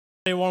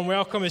A warm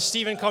welcome as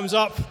Stephen comes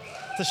up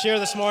to share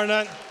this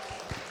morning. Do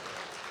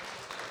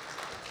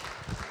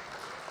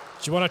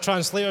you want a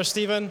translator,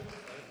 Stephen? Do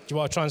you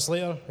want a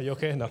translator? Are you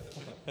okay? No.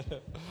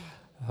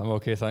 I'm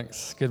okay,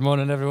 thanks. Good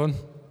morning, everyone.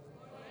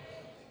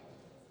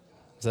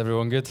 Is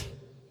everyone good?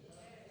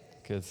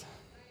 Good.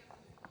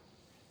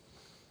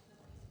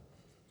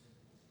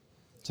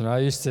 So now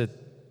in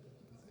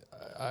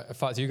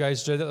fact, you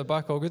guys straight at the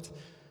back, all good?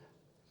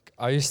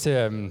 I used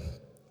to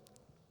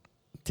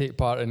take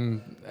part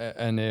in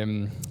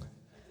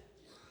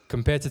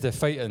competitive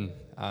fighting,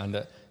 and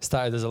it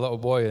started as a little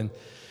boy in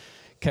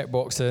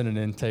kickboxing and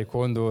then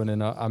taekwondo, and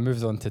then I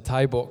moved on to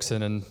Thai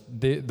boxing, and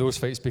those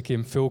fights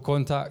became full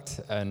contact,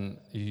 and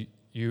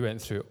you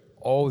went through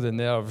all the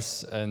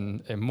nerves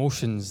and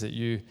emotions that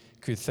you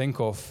could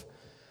think of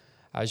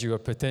as you were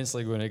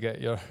potentially going to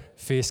get your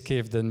face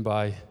caved in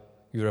by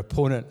your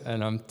opponent.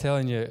 And I'm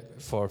telling you,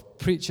 for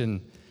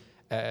preaching,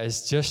 it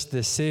is just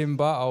the same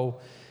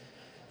battle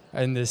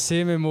and the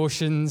same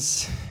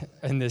emotions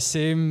and the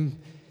same,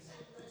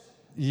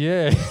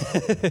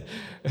 it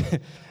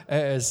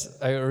is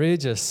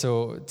outrageous.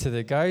 So to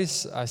the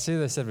guys, I say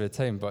this every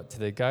time, but to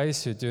the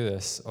guys who do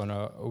this on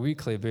a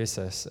weekly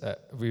basis,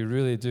 we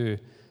really do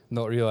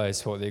not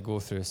realize what they go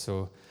through.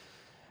 So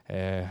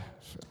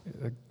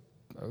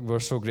we're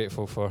so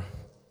grateful for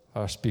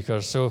our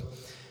speakers. So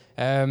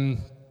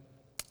I'm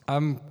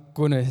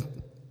going to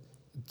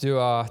do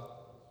a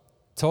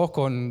talk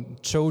on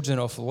children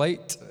of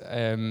light,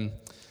 and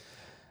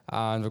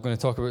we're going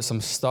to talk about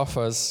some stuff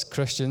as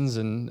Christians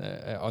and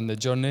on the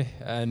journey.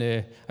 And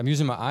I'm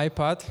using my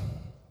iPad,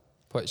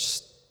 which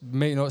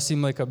might not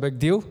seem like a big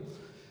deal,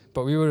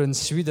 but we were in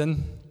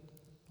Sweden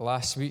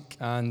last week,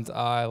 and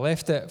I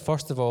left it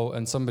first of all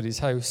in somebody's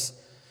house,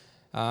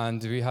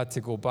 and we had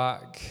to go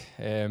back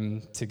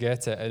to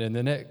get it. And in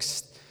the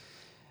next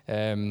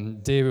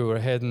day, we were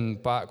heading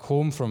back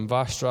home from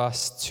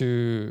Västerås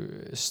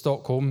to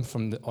Stockholm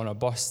on a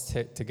bus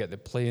to get the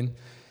plane,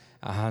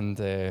 and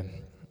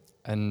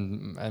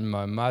in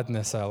my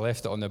madness, I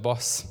left it on the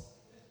bus.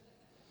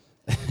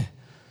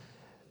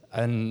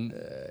 And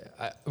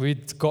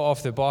we'd got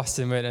off the bus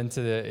and went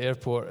into the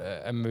airport,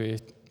 and we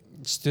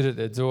stood at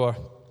the door,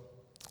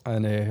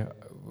 and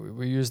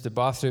we used the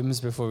bathrooms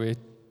before we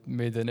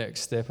made the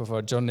next step of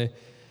our journey.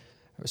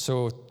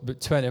 So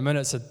about 20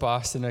 minutes had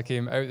passed, and I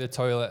came out the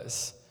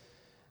toilets,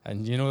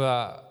 and you know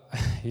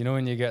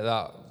when you get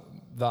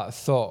that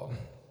thought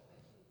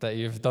that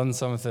you've done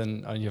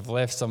something and you've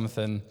left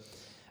something,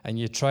 and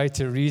you try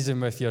to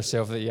reason with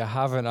yourself that you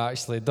haven't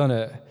actually done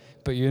it,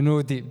 but you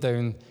know deep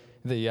down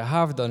that you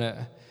have done it.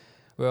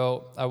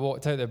 Well, I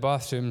walked out the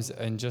bathrooms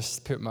and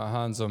just put my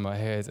hands on my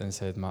head and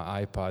said,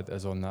 my iPad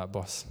is on that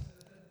bus.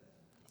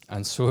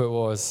 And so it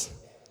was.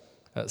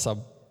 It's a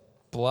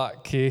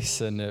black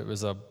case, and it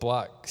was a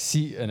black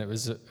seat, and it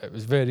was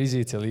very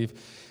easy to leave.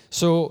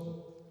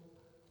 So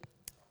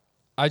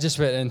I just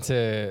went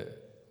into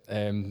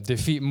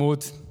defeat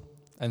mode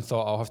and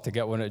thought I'll have to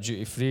get one at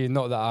duty free.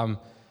 Not that I'm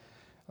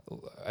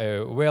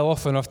well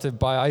off enough to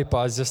buy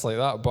iPads just like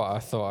that, but I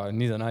thought I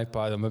need an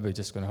iPad. I'm maybe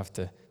just going to have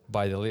to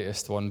buy the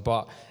latest one.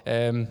 But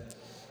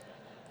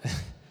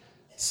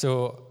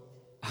so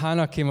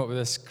Hannah came up with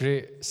this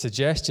great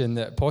suggestion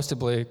that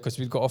possibly, because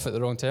we'd got off at the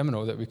wrong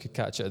terminal, that we could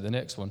catch it at the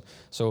next one.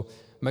 So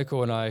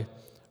Michael and I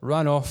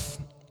ran off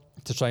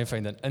to try and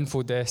find an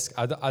info desk.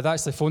 I'd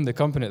actually phoned the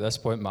company at this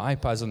point. My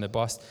iPad's on the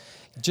bus.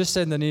 Just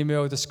send an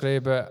email,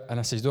 describe it. And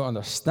I said, you don't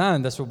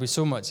understand. This will be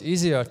so much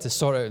easier to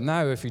sort out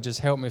now if you just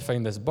help me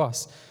find this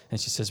bus. And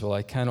she says, well,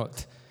 I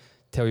cannot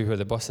tell you where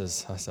the bus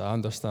is. I said, I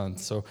understand.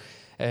 So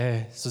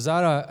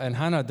Zara and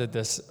Hannah did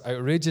this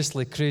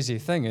outrageously crazy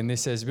thing, and they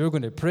says, we're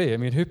going to pray. I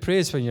mean, who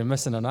prays when you're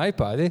missing an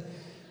iPad, eh?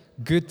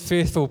 Good,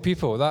 faithful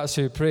people, that's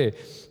who pray.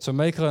 So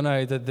Michael and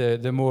I did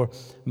the more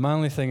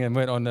manly thing and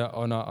went on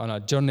a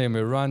journey, and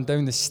we ran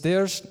down the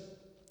stairs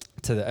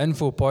to the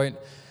info point,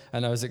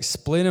 and I was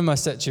explaining my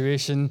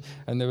situation,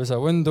 and there was a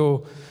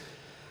window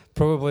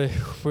probably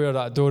where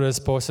that door is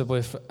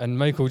possibly, and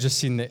Michael just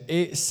seen the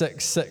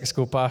 866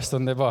 go past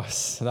on the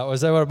bus. That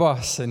was our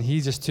bus, and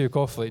he just took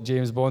off like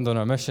James Bond on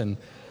a mission.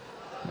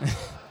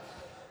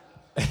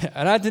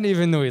 And I didn't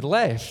even know he'd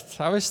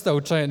left. I was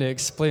still trying to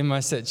explain my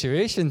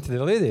situation to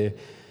the lady.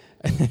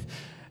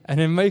 And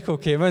then Michael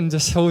came in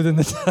just holding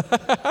the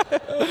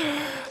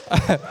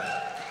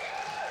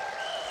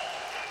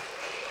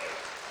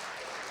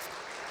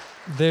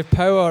The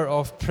power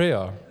of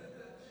prayer.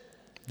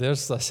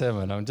 There's the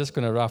sermon. I'm just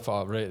going to wrap it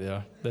up right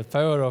there. The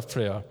power of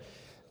prayer.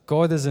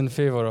 God is in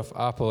favor of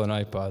Apple and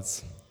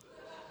iPads.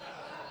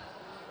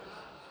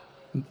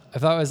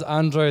 If that was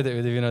Android, it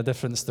would have been a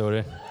different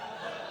story.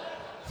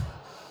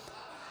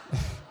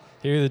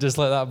 He would have just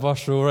let that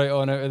bus roll right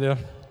on out of there.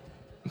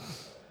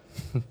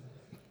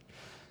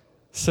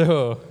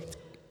 So,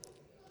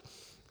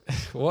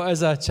 what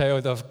is a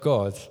child of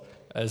God?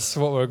 Is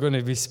what we're going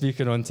to be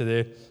speaking on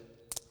today.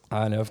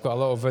 And I've got a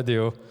little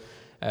video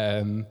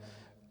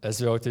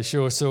as well to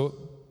show. So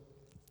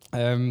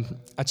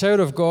A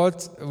child of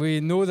God, we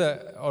know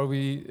that, or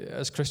we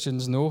as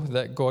Christians know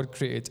that God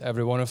created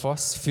every one of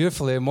us.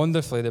 Fearfully and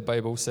wonderfully, the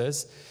Bible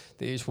says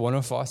that each one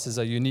of us is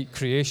a unique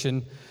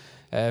creation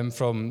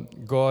from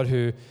God,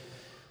 who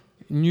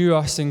knew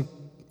us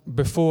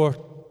before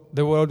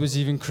the world was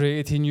even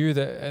created. He knew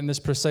that in this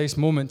precise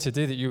moment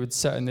today that you would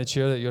sit in the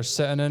chair that you're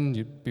sitting in,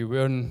 you'd be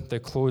wearing the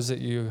clothes that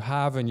you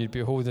have, and you'd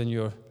be holding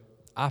your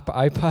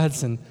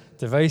iPads and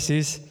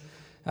devices.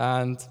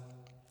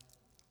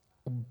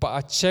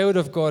 But a child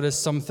of God is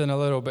something a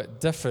little bit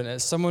different.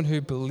 It's someone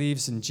who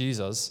believes in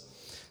Jesus,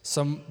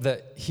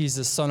 that he's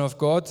the Son of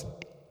God,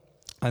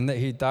 and that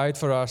he died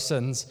for our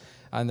sins,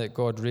 and that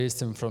God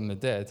raised him from the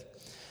dead.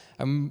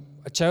 And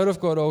a child of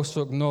God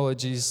also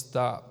acknowledges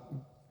that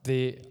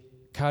they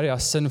carry a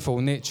sinful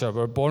nature.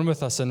 We're born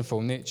with a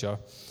sinful nature,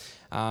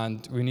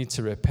 and we need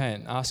to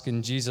repent,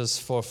 asking Jesus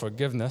for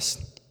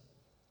forgiveness.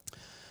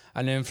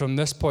 And then from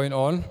this point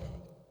on,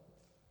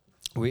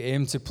 we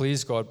aim to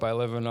please God by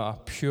living a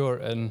pure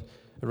and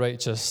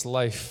righteous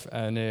life.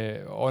 And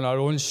on our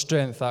own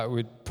strength, that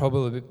would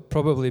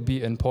probably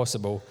be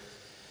impossible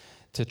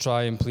to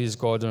try and please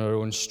God on our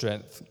own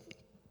strength.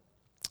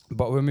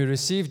 But when we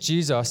receive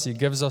Jesus, he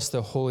gives us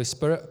the Holy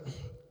Spirit.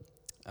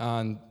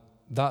 And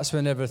that's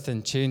when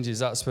everything changes.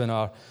 That's when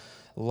our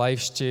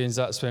lives change.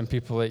 That's when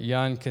people like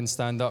Jan can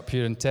stand up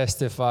here and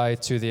testify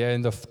to the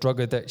end of drug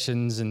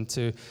addictions and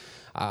to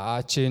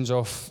a change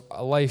of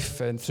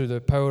life, and through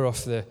the power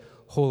of the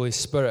Holy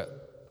Spirit.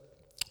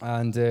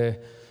 And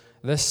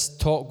this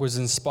talk was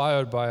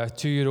inspired by a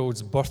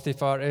 2-year-old's birthday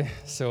party,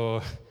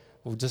 so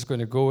we're just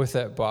going to go with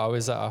it. But I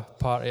was at a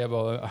party,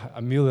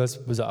 Amelia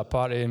was at a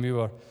party, and we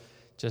were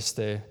just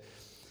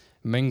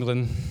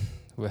mingling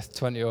with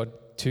 20-odd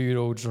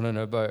 2-year-olds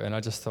running about, and I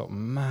just thought,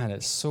 man,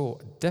 it's so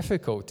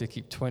difficult to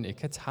keep 20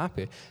 kids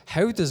happy.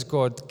 How does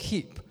God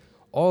keep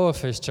all of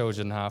his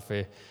children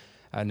happy?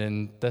 And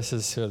then this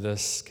is where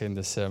this kind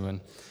of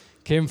sermon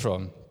came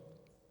from.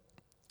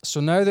 So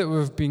now that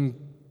we've been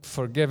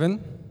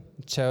forgiven,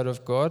 child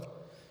of God,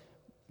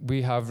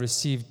 we have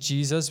received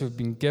Jesus, we've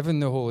been given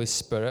the Holy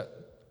Spirit,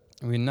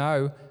 we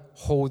now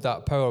hold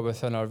that power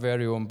within our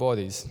very own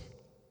bodies.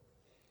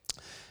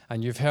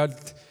 And you've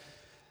heard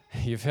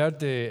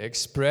the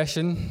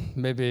expression,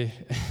 maybe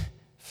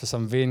for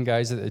some vain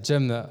guys at the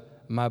gym, that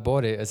my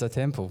body is a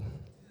temple.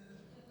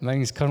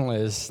 Mine currently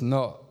is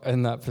not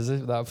in that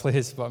position, that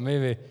place, but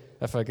maybe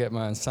if I get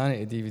my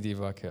Insanity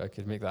DVD, I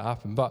could make that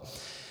happen. But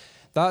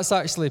that's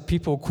actually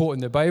people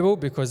quoting the Bible,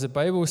 because the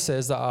Bible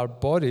says that our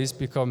bodies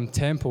become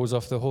temples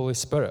of the Holy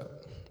Spirit.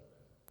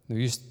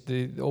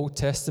 The Old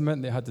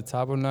Testament, they had the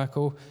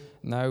tabernacle.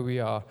 Now we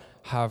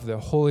have the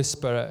Holy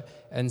Spirit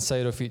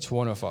inside of each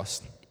one of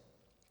us.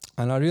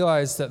 And I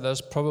realize that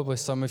there's probably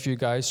some of you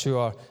guys who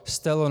are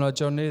still on a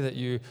journey, that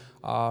you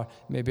are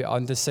maybe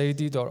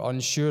undecided or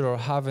unsure, or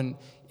haven't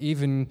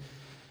even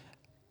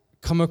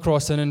come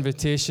across an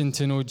invitation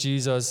to know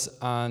Jesus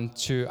and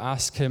to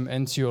ask him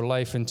into your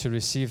life and to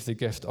receive the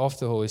gift of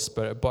the Holy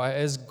Spirit. But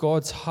it is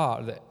God's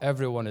heart that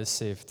everyone is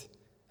saved.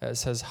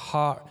 It's his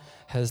heart,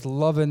 his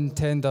loving,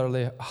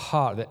 tenderly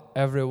heart, that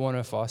every one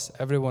of us,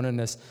 everyone in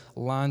this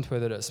land,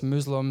 whether it's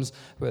Muslims,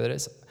 whether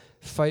it's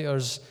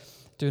fighters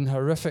doing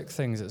horrific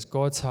things, it's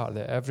God's heart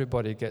that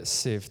everybody gets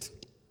saved.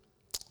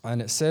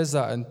 And it says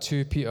that in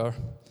 2 Peter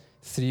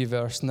 3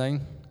 verse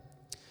 9.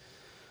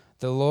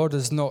 The Lord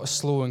is not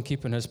slow in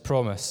keeping his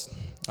promise,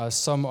 as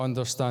some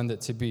understand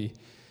it to be.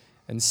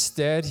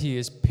 Instead, he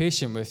is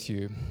patient with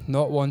you,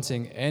 not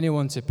wanting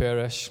anyone to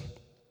perish,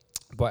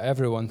 but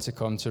everyone to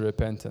come to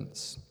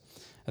repentance.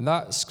 And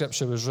that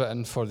scripture was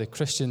written for the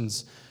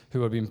Christians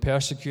who were being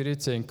persecuted,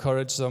 to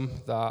encourage them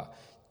that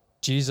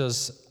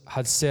Jesus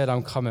had said,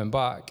 I'm coming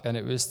back, and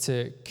it was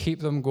to keep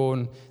them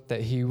going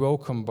that he will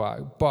come back.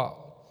 But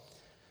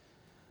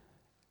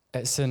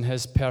it's in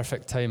his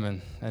perfect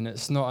timing, and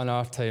it's not in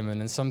our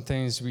timing. And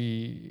sometimes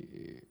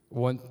we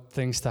want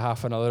things to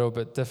happen a little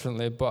bit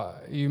differently.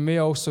 But you may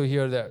also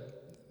hear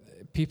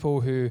that people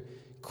who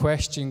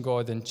question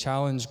God and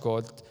challenge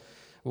God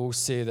will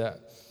say that,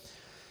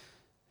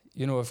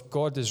 if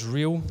God is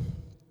real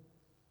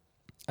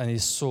and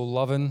he's so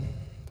loving,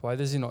 why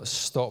does he not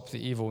stop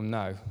the evil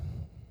now?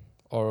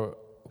 Or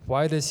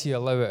why does he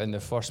allow it in the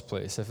first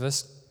place? If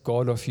this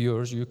God of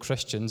yours, you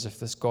Christians, if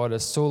this God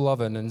is so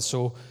loving and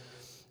so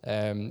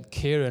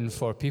caring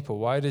for people,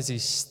 why does he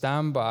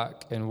stand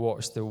back and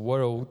watch the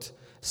world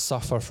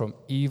suffer from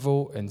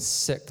evil and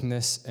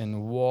sickness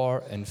and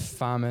war and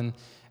famine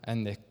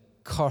and the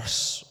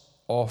curse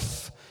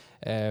of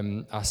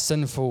a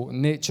sinful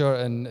nature?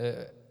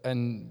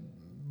 And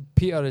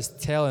Peter is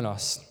telling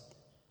us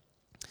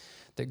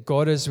that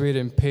God is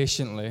waiting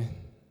patiently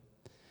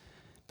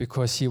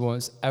because he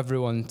wants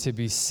everyone to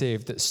be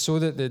saved. It's so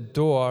that the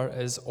door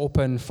is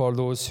open for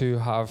those who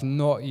have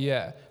not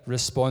yet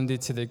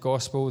responded to the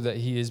gospel, that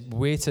he is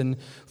waiting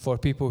for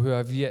people who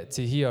have yet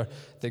to hear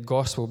the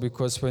gospel,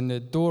 because when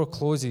the door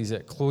closes,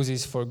 it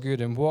closes for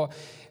good. And what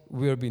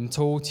we're being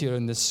told here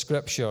in the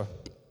scripture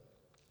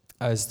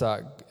is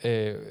that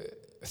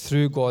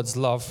through God's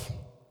love,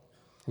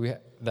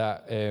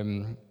 that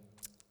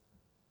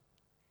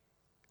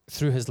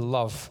through his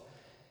love,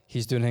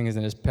 he's doing things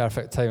in his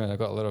perfect time. And I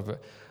got a little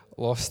bit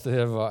lost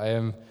there,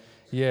 but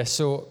yeah,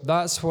 so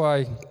that's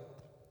why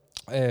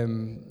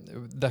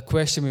the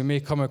question we may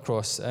come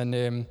across.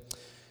 And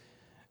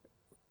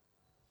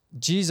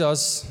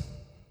Jesus,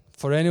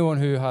 for anyone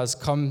who has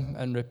come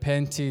and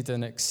repented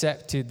and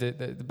accepted,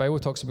 the Bible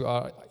talks about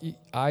our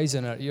eyes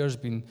and our ears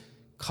being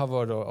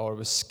covered or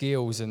with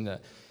scales, and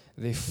that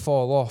they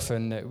fall off,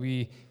 and that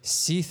we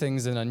see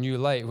things in a new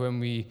light when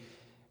we,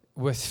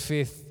 with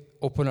faith,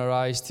 open our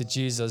eyes to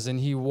Jesus, and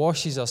he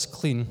washes us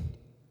clean,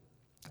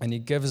 and he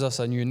gives us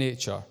a new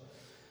nature.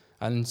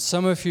 And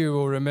some of you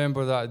will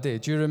remember that day.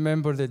 Do you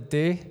remember the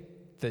day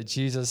that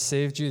Jesus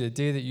saved you, the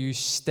day that you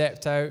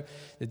stepped out,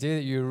 the day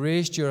that you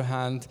raised your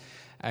hand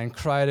and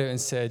cried out and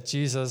said,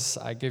 Jesus,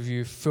 I give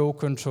you full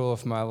control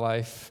of my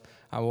life.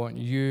 I want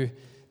you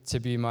to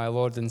be my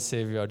Lord and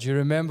Savior. Do you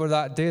remember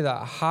that day,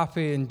 that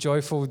happy and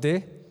joyful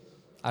day?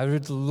 I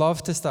would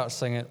love to start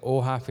singing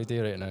Oh Happy Day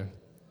right now.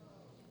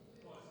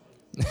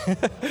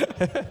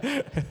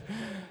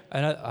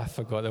 And I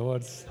forgot the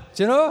words.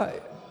 Do you know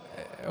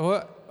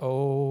what?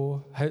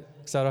 Oh,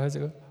 Sarah, how's it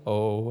go?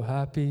 Oh,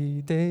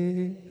 happy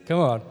day. Come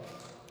on.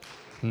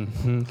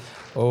 Mm-hmm.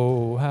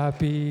 Oh,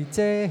 happy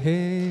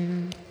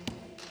day.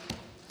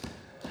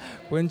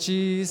 When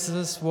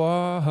Jesus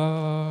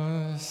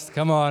washed.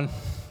 Come on.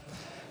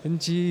 When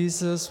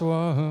Jesus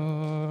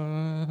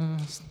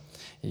washed.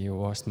 He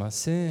washed my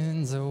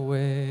sins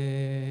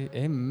away.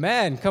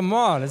 Amen. Come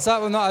on. Is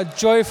that not a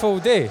joyful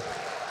day?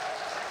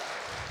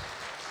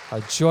 A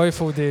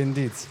joyful day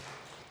indeed.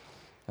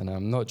 And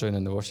I'm not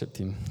joining the worship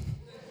team.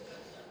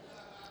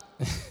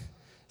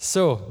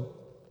 So,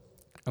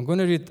 I'm going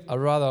to read a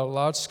rather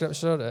large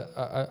scripture.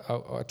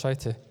 I'll try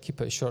to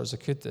keep it as short as I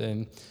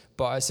could.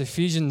 But it's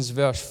Ephesians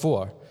verse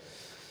 4.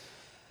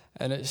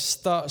 And it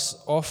starts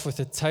off with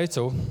the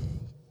title,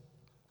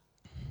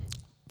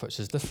 which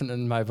is different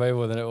in my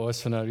Bible than it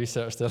was when I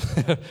researched it.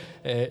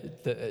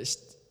 It's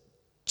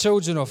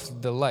children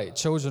of the light,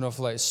 children of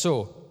light.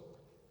 So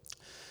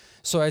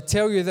I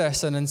tell you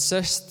this and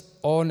insist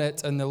on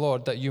it in the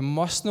Lord, that you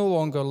must no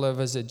longer live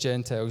as the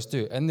Gentiles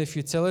do, in the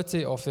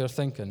futility of their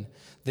thinking.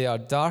 They are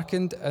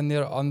darkened in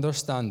their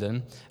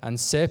understanding and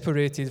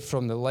separated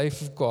from the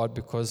life of God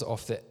because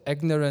of the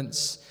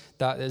ignorance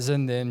that is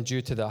in them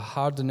due to the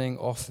hardening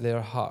of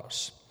their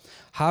hearts.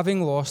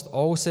 Having lost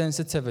all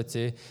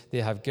sensitivity, they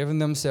have given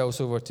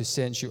themselves over to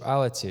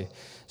sensuality,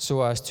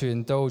 so as to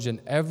indulge in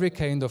every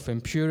kind of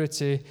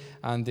impurity,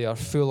 and they are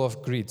full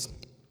of greed.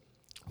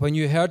 When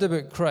you heard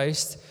about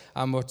Christ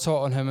and were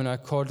taught on him in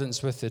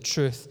accordance with the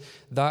truth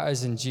that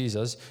is in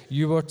Jesus,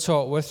 you were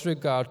taught with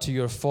regard to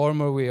your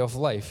former way of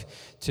life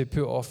to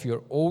put off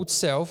your old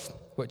self,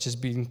 which is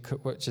being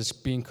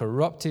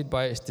corrupted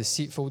by its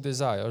deceitful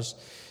desires,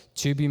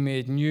 to be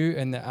made new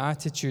in the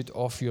attitude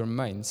of your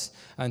minds,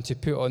 and to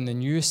put on the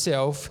new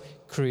self,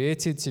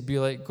 created to be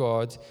like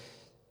God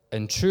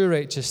in true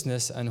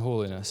righteousness and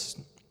holiness.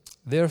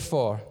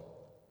 Therefore,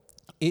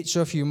 each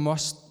of you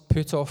must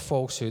put off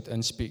falsehood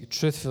and speak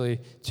truthfully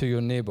to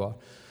your neighbor,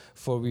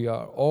 for we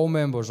are all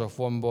members of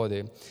one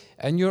body.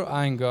 In your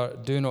anger,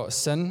 do not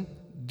sin.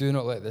 Do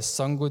not let the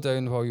sun go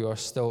down while you are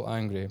still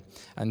angry,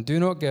 and do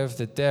not give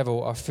the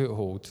devil a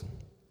foothold.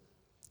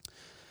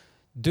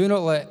 Do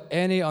not let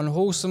any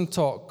unwholesome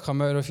talk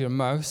come out of your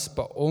mouths,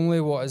 but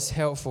only what is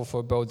helpful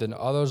for building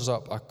others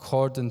up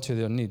according to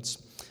their needs,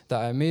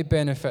 that it may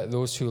benefit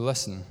those who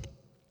listen.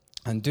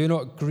 And do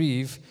not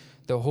grieve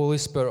the Holy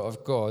Spirit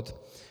of God,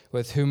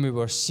 with whom we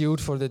were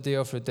sealed for the day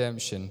of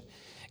redemption.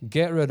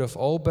 Get rid of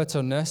all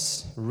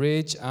bitterness,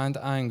 rage and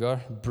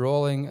anger,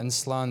 brawling and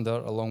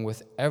slander, along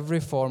with every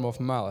form of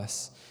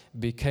malice.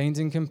 Be kind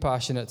and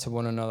compassionate to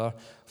one another,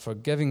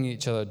 forgiving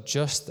each other,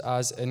 just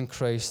as in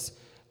Christ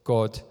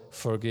God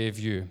forgave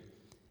you.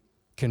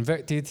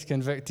 Convicted,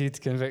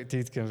 convicted,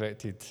 convicted,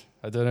 convicted.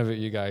 I don't know about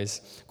you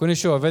guys. I'm going to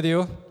show a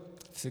video.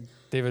 If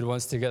David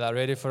wants to get that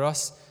ready for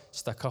us.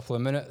 Just a couple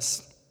of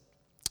minutes.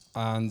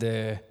 And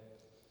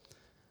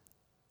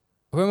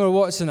when we're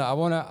watching it, I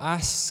want to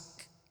ask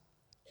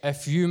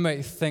if you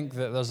might think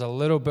that there's a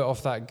little bit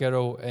of that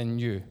girl in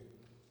you.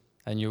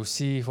 And you'll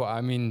see what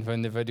I mean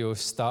when the video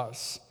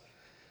starts.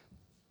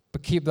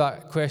 But keep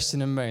that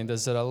question in mind.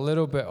 Is there a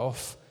little bit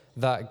of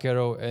that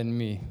girl in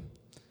me?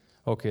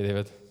 Okay,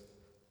 David.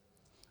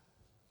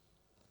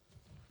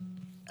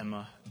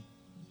 Emma,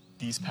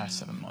 these past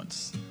 7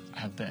 months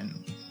have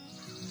been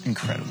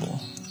incredible.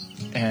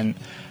 And,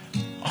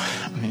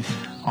 I mean,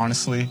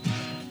 honestly,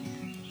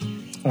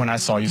 when I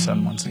saw you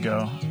 7 months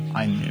ago,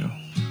 I knew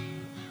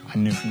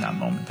from that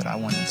moment that I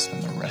wanted to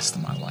spend the rest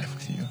of my life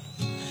with you.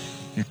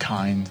 You're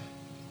kind,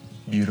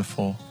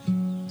 beautiful,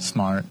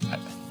 smart.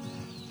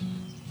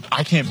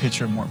 I can't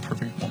picture a more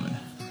perfect woman.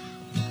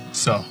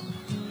 So,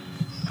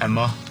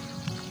 Emma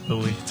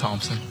Lily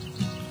Thompson,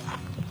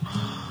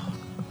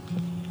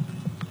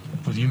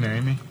 will you marry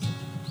me?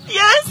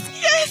 Yes.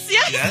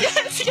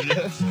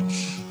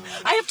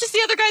 I have to see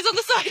other guys on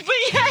the side, but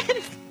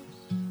yes.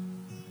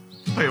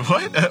 Wait,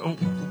 what?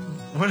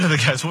 What other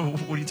guys?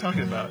 What are you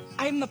talking about?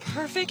 I'm the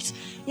perfect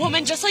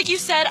woman. Just like you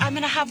said, I'm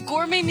going to have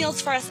gourmet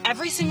meals for us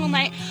every single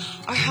night.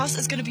 Our house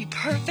is going to be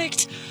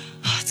perfect.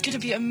 Oh, it's going to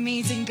be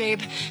amazing,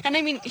 babe. And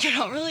I mean, you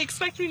don't really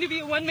expect me to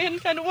be a one-man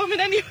kind of woman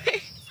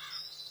anyway.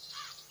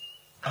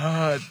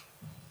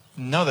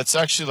 No, that's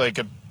actually like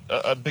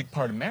a big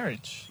part of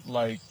marriage.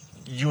 Like,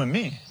 you and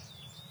me,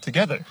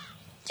 together.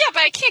 Yeah,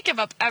 but I can't give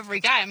up every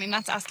guy. I mean,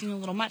 that's asking a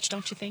little much,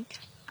 don't you think?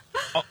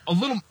 A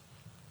little.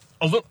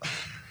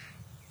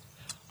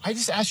 I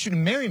just asked you to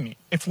marry me.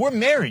 If we're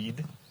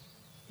married,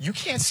 you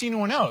can't see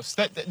anyone else.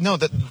 That's Babe,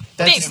 not,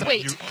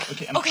 wait.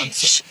 Okay, Okay,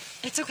 shh.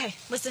 It's okay.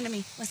 Listen to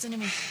me.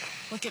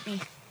 Look at me.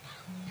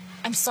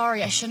 I'm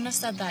sorry. I shouldn't have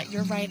said that.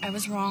 You're right. I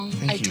was wrong.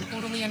 Thank I you.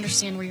 totally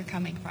understand where you're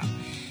coming from.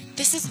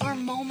 This is our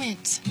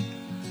moment.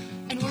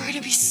 And we're going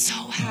to be so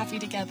happy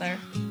together.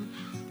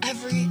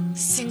 Every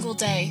single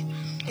day.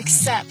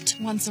 Except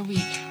once a week.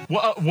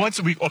 Well, once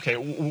a week. Okay.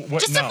 What?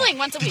 Just no. simply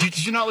once a week.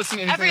 Did you not listen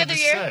to anything Every I other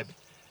just year? said?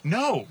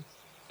 No.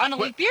 On a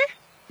What? leap year?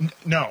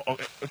 No.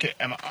 Okay,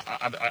 Emma.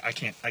 I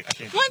can't. I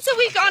can't. Once a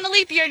week on a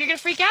leap year and you're going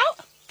to freak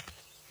out?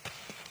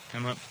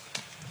 Emma.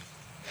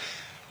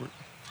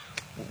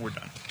 We're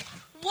done.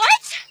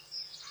 What?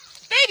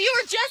 Babe, you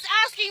were just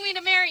asking me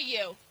to marry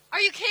you.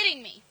 Are you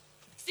kidding me?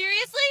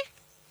 Seriously?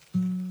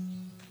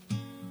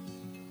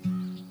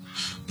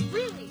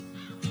 Really?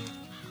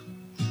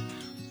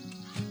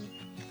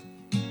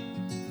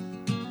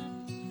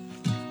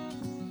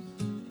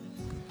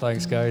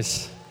 Thanks,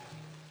 guys.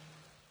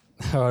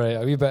 All right,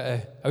 a wee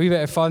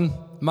bit of fun.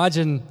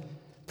 Imagine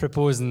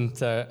proposing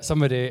to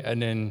somebody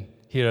and then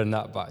hearing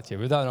that back to you.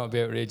 Would that not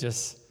be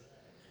outrageous?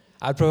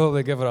 I'd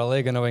probably give her a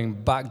leg and a wing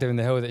back down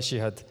the hill that she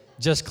had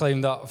just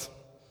climbed up.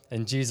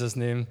 In Jesus'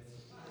 name.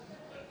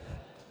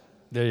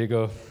 There you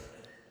go.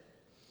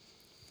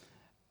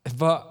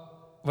 But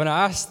when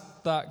I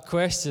asked that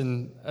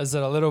question, is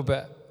there a little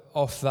bit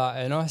of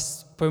that in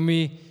us? When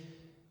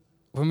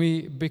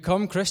we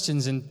become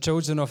Christians and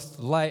children of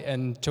light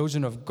and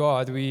children of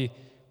God, we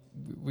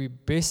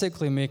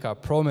basically make a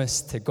promise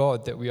to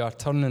God that we are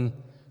turning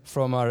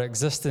from our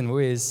existing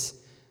ways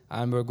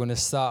and we're going to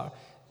start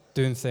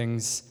doing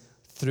things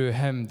through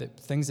Him,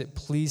 things that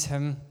please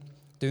Him,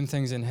 doing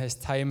things in His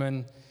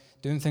timing,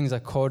 doing things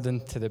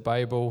according to the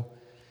Bible.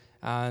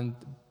 And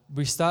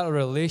we start a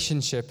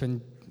relationship,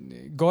 and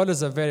God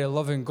is a very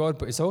loving God,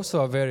 but He's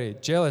also a very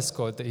jealous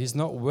God, that He's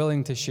not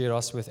willing to share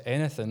us with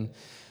anything.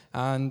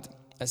 And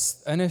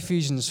it's in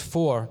Ephesians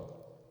 4,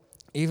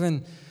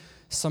 even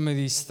some of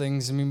these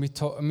things,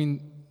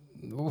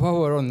 while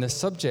we're on the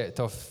subject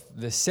of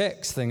the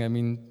sex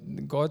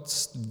thing,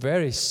 God's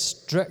very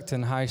strict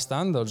and high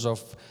standards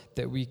of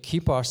that we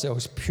keep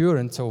ourselves pure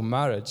until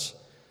marriage.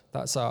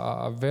 That's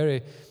a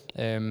very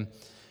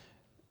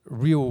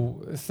real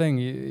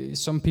thing.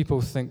 Some people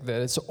think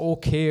that it's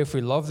okay if we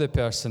love the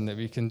person that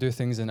we can do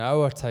things in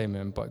our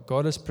timing, but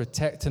God is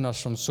protecting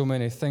us from so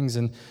many things,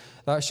 and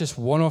that's just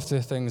one of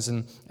the things.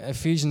 In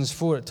Ephesians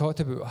 4, it talked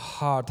about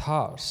hard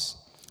hearts,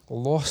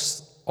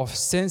 loss of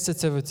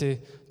sensitivity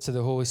to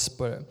the Holy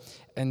Spirit,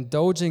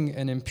 indulging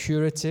in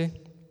impurity,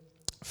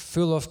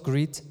 full of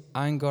greed,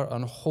 anger,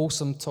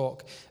 unwholesome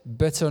talk,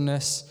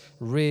 bitterness,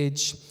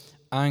 rage,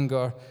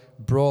 anger,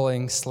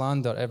 brawling,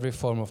 slander, every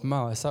form of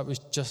malice. That was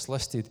just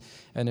listed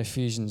in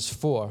Ephesians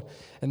 4.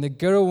 And the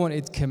girl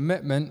wanted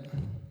commitment,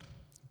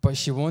 but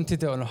she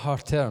wanted it on her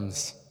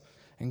terms.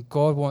 And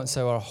God wants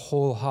our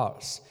whole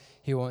hearts.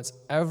 He wants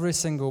every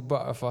single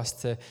bit of us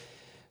to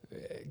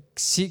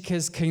seek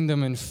His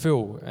kingdom in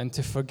full and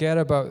to forget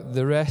about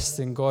the rest,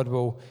 and God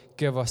will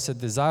give us the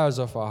desires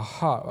of our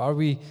heart. Are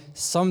we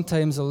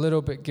sometimes a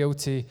little bit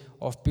guilty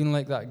of being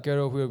like that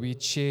girl where we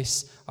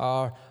chase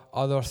our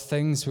other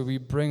things, where we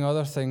bring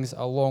other things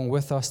along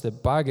with us, the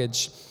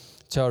baggage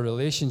to our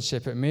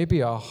relationship? It may be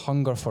a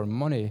hunger for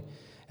money.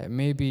 It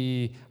may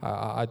be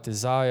a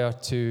desire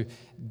to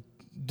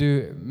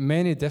do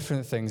many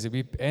different things.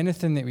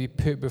 Anything that we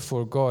put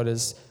before God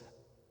is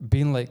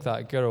being like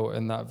that girl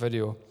in that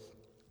video.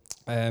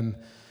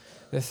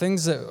 The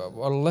things that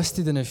are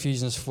listed in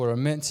Ephesians 4 are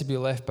meant to be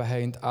left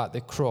behind at the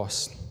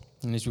cross,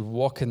 and as we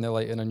walk in the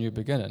light in a new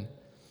beginning.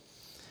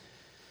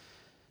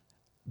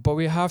 But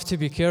we have to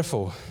be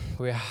careful.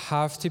 We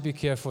have to be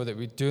careful that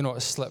we do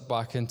not slip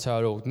back into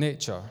our old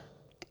nature.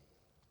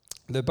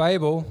 The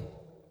Bible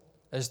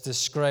is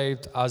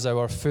described as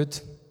our food,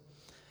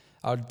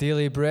 our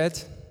daily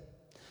bread.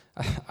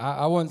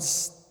 I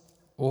once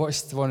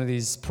watched one of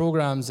these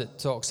programs that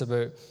talks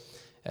about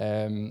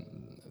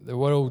the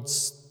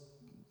world's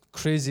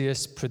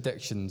craziest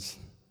predictions.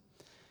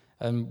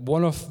 And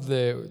one of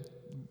the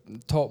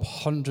top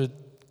 100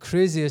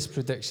 craziest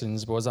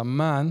predictions was a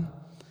man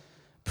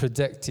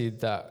predicted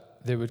that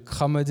there would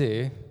come a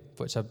day,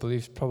 which I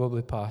believe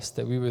probably passed,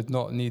 that we would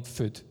not need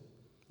food.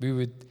 We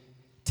would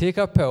take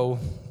a pill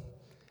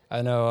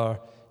and our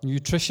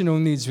nutritional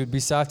needs would be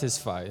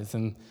satisfied.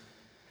 And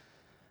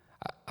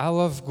I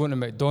love going to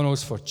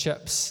McDonald's for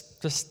chips,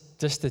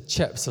 just the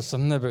chips. There's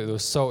something about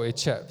those salty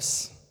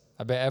chips.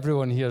 I bet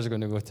everyone here is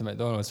going to go to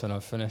McDonald's when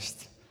I've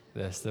finished.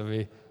 this. There'll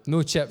be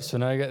no chips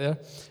when I get there,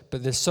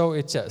 but the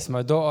salty chips.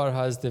 My daughter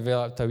has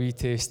developed a wee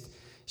taste.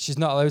 She's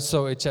not allowed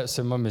salty chips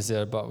when Mum is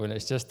there, but when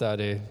it's just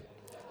a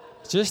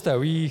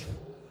wee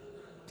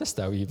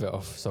bit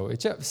of salty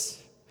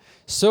chips.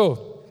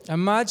 So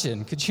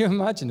could you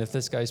imagine if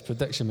this guy's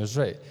prediction was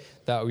right,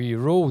 that we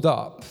rolled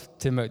up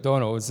to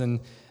McDonald's and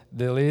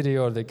the lady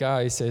or the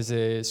guy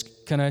says,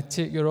 "Can I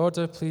take your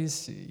order,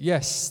 please?"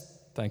 "Yes,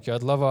 thank you.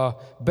 I'd love a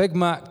Big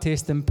Mac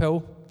tasting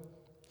pill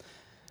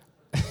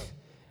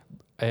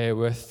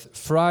with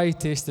fry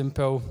tasting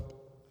pill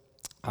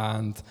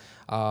and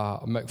a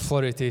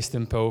McFlurry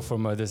tasting pill for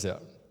my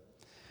dessert."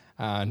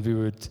 And we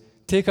would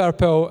take our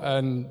pill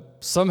and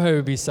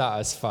somehow be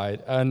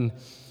satisfied. And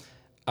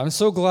I'm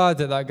so glad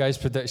that guy's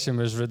prediction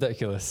was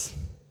ridiculous.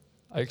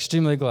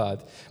 Extremely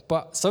glad.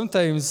 But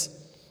sometimes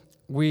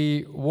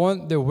we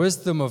want the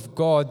wisdom of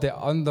God, the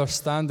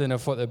understanding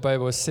of what the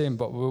Bible is saying,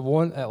 but we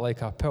want it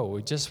like a pill.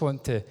 We just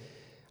want to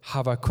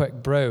have a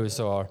quick browse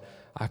or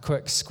a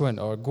quick squint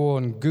or go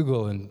on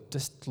Google and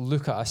just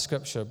look at a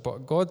scripture.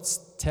 But God's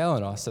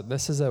telling us that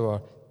this is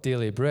our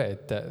daily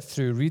bread, that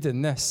through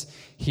reading this,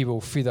 He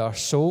will feed our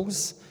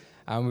souls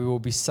and we will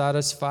be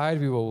satisfied,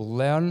 we will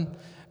learn,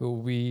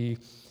 we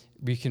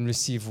can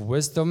receive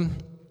wisdom,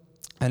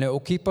 and it will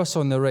keep us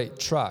on the right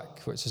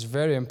track, which is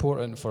very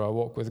important for our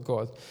walk with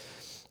God.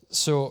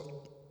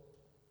 So,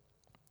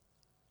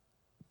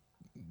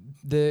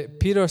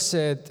 Peter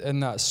said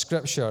in that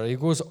scripture, he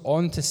goes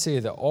on to say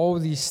that all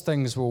these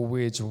things will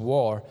wage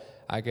war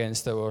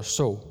against our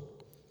soul.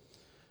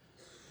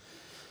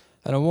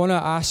 And I want to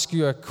ask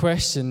you a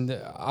question.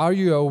 Are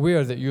you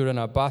aware that you're in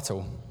a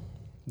battle?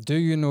 Do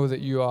you know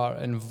that you are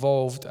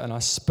involved in a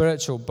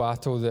spiritual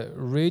battle that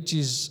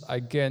rages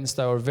against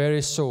our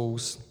very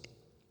souls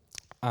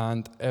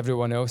and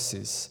everyone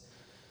else's?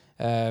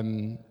 I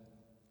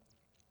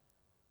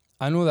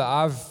know that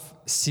I've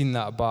seen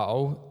that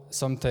battle.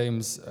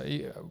 Sometimes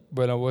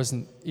when I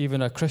wasn't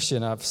even a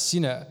Christian, I've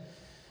seen it.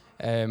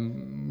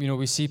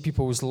 We see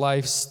people's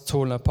lives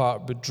torn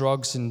apart with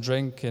drugs and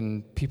drink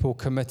and people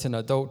committing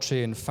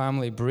adultery and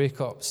family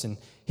breakups and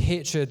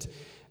hatred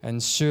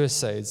and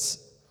suicides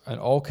and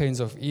all kinds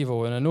of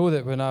evil. And I know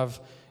that when I've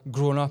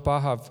grown up, I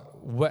have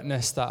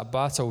witnessed that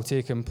battle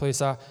taking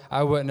place.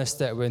 I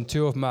witnessed it when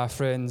two of my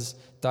friends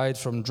died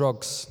from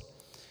drugs.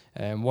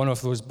 One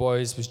of those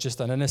boys was just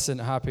an innocent,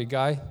 happy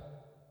guy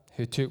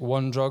who took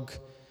one drug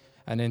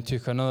and then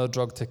took another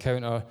drug to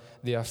counter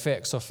the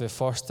effects of the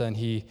first, and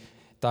he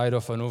died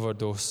of an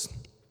overdose.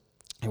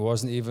 He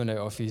wasn't even out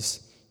of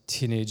his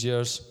teenage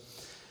years.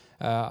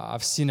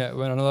 I've seen it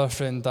when another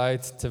friend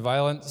died to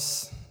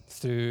violence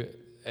through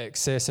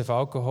excessive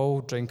alcohol,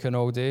 drinking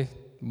all day,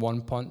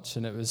 one punch,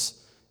 and that was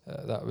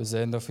the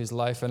end of his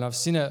life. And I've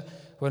seen it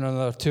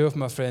when two of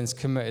my friends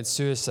committed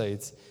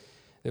suicide.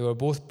 They were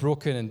both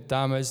broken and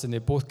damaged, and they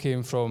both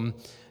came from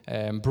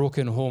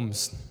broken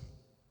homes.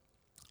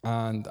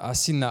 And I've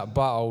seen that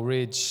battle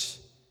rage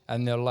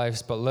in their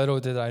lives, but little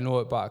did I know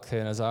it back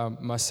then, as I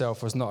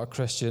myself was not a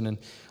Christian and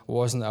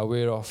wasn't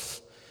aware of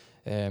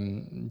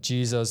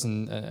Jesus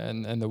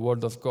and the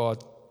Word of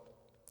God.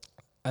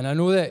 And I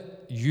know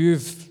that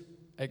you've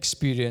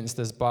experienced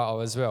this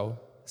battle as well.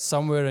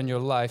 Somewhere in your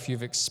life,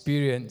 you've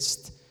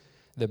experienced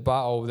the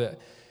battle that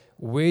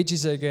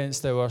wages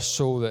against our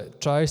soul,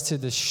 that tries to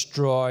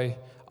destroy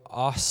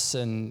us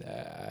and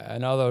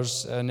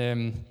others.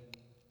 And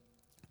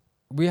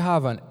we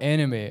have an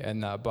enemy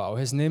in that battle.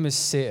 His name is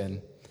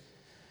Satan.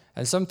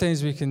 And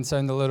sometimes we can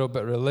sound a little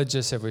bit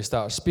religious if we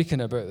start speaking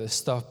about this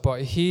stuff,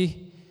 but his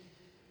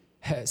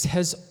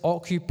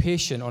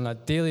occupation on a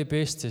daily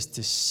basis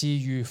to see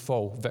you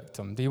fall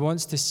victim. He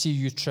wants to see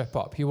you trip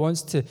up. He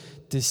wants to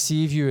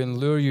deceive you and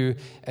lure you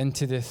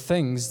into the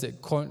things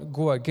that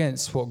go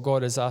against what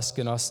God is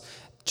asking us,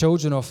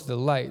 children of the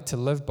light, to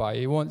live by.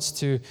 He wants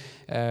to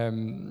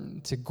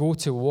go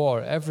to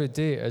war. Every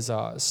day is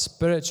a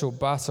spiritual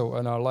battle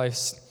in our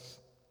lives.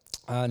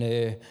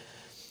 And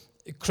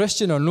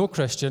Christian or no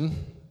Christian,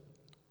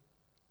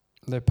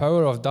 the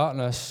power of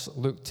darkness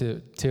look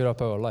to tear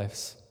up our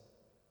lives.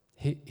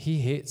 He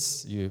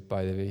hates you,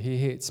 by the way. He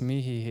hates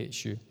me, he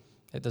hates you.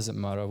 It doesn't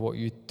matter what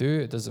you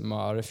do. It doesn't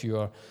matter if you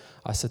are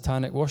a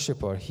satanic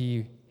worshiper.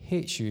 He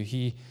hates you.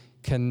 He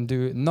can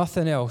do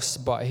nothing else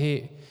but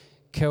hate,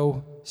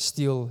 kill,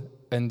 steal,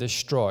 and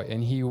destroy.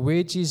 And he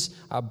wages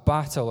a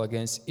battle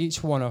against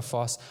each one of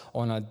us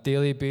on a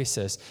daily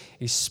basis,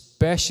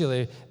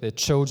 especially the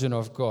children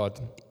of God.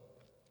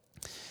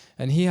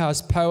 And he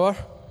has power.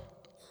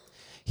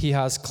 He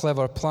has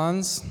clever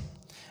plans.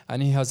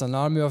 And he has an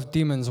army of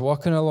demons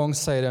working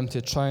alongside him to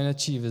try and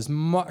achieve as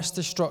much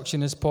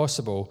destruction as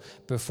possible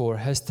before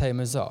his time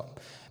is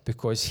up,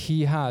 because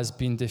he has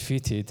been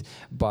defeated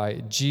by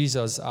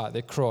Jesus at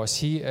the cross.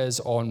 He is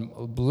on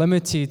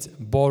limited,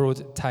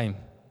 borrowed time.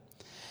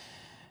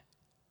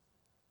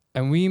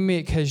 And we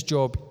make his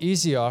job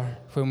easier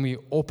when we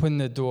open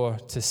the door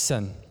to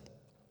sin.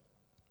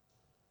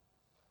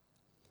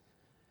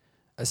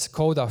 It's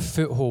called a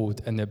foothold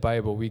in the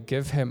Bible. We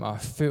give him a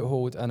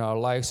foothold in our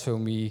lives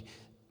when we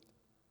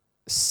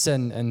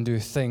sin and do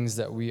things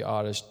that we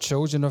are, as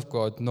children of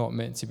God, not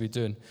meant to be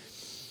doing.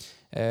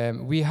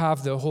 We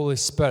have the Holy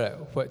Spirit,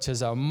 which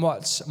is a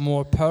much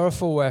more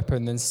powerful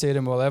weapon than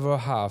Satan will ever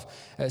have.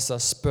 It's a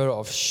spirit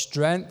of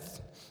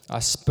strength,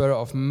 a spirit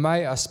of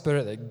might, a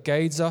spirit that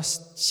guides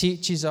us,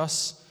 teaches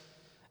us,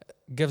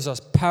 gives us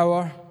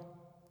power,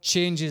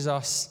 changes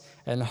us,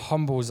 and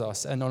humbles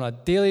us. And on a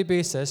daily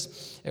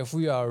basis, if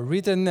we are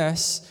reading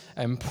this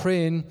and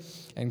praying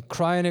and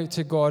crying out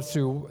to God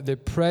through the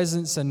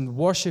presence and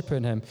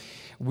worshiping Him,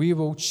 we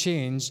will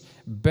change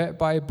bit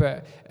by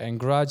bit and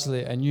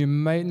gradually. And you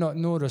might not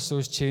notice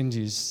those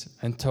changes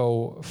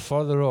until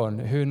further on.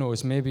 Who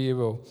knows? Maybe you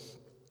will.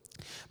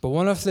 But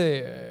one of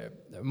the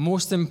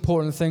most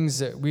important things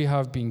that we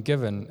have been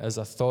given is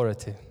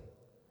authority.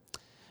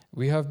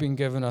 We have been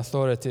given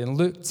authority. In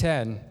Luke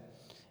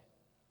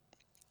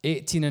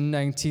 10:18 and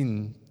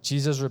 19,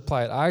 Jesus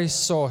replied, I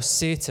saw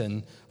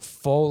Satan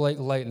fall like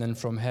lightning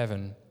from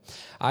heaven.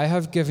 I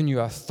have given you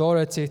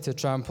authority to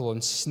trample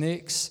on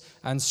snakes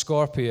and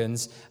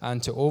scorpions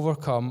and to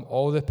overcome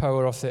all the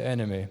power of the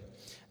enemy.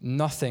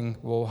 Nothing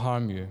will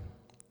harm you.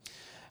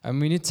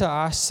 And we need to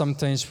ask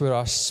sometimes where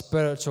our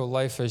spiritual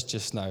life is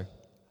just now.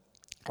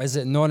 Is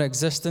it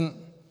non-existent?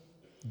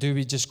 Do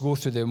we just go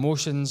through the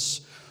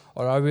emotions?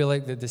 Or are we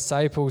like the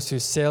disciples who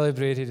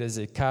celebrated as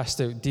they cast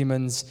out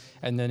demons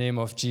in the name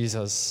of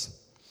Jesus?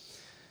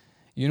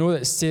 You know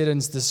that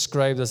Satan's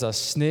described as a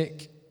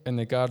snake in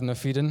the Garden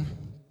of Eden?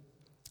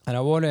 And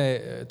I want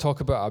to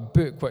talk about a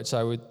book which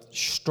I would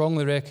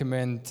strongly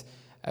recommend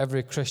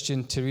every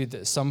Christian to read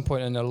at some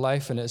point in their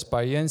life, and it's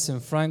by Jensen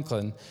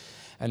Franklin,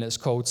 and it's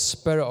called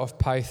Spirit of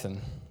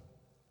Python.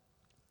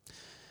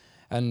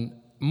 And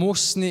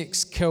most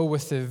snakes kill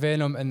with the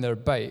venom in their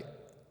bite,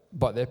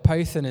 but the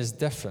python is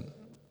different,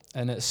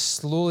 and it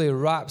slowly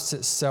wraps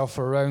itself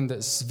around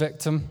its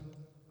victim,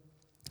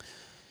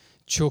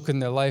 choking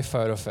the life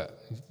out of it.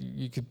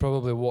 You could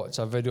probably watch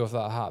a video of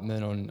that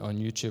happening on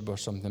YouTube or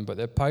something, but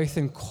the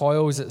python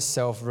coils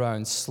itself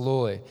round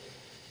slowly,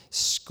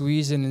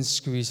 squeezing and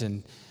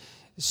squeezing,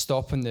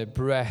 stopping the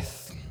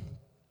breath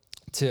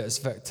to its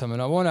victim.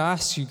 And I want to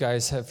ask you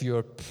guys if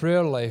your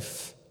prayer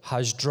life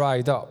has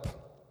dried up.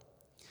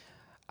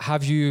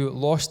 Have you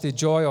lost the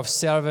joy of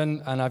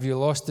serving, and have you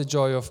lost the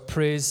joy of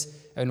praise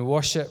and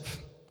worship?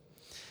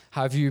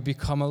 Have you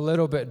become a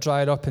little bit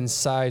dried up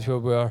inside where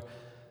we're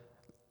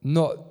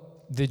not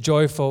the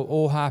joyful,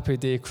 oh, happy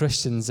day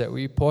Christians that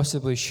we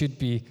possibly should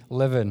be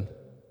living?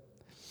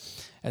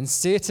 And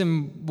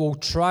Satan will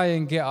try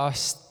and get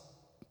us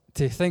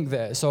to think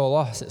that it's all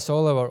us, it's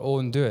all our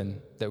own doing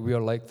that we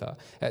are like that.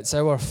 It's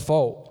our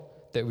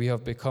fault that we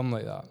have become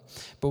like that.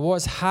 But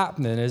what's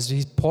happening is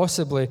he's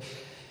possibly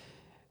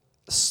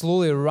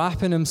slowly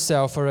wrapping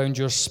himself around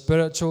your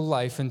spiritual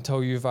life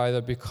until you've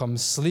either become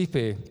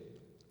sleepy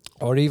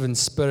or even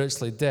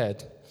spiritually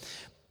dead.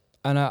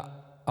 And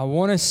I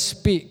want to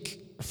speak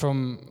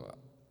from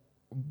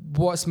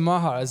what's my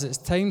heart is it's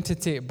time to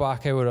take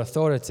back our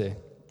authority.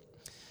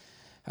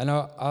 And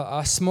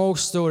a small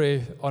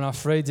story on a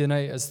Friday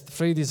night, as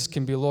Fridays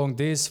can be long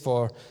days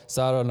for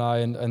Zara and I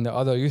and the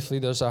other youth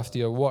leaders after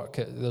your work.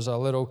 There's a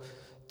little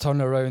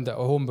turnaround at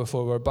home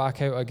before we're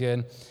back out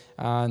again.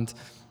 And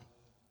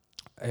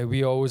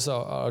we always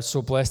are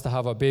so blessed to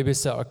have a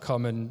babysitter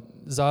come, and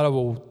Zara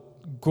will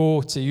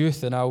go to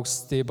youth and I'll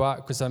stay back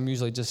because I'm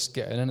usually just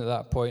getting in at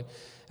that point.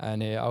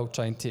 And I'll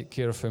try and take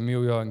care of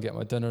Amelia and get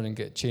my dinner and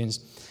get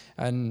changed.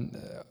 And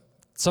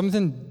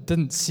something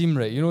didn't seem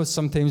right. You know,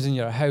 sometimes in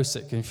your house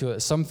it can feel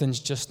that something's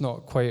just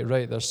not quite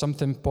right. There's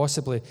something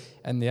possibly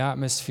in the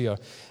atmosphere.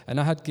 And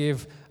I had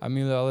gave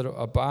Amelia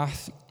a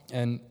bath,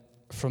 and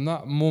from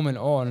that moment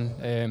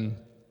on,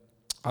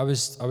 I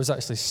was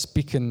actually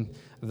speaking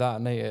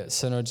that night at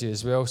Synergy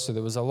as well. So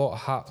there was a lot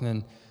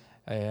happening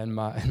in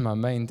my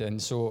mind.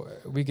 And so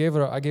I gave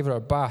her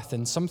a bath,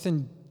 and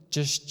something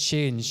just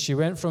changed. She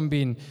went from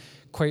being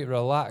quite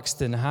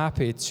relaxed and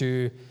happy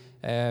to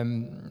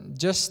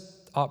just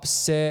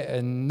upset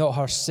and not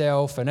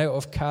herself and out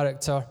of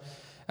character.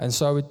 And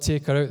so I would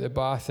take her out the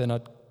bath and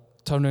I'd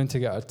turn around to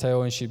get her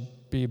towel, and she'd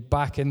be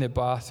back in the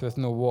bath with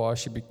no water.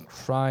 She'd be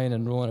crying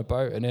and rolling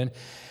about. And then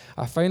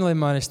I finally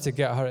managed to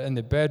get her in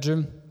the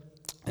bedroom,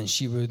 and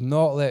she would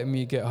not let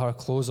me get her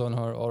clothes on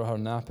her or her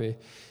nappy.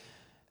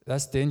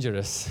 That's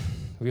dangerous.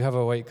 We have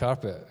a white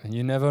carpet, and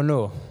you never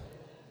know.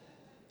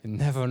 You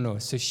never know.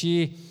 So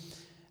she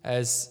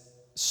is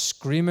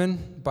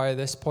screaming by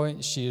this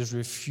point. She is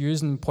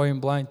refusing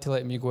point blank to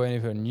let me go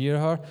anywhere near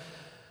her.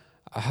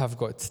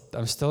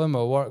 I'm still in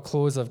my work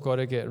clothes. I've got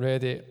to get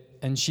ready.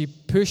 And she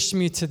pushed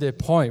me to the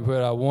point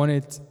where I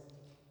wanted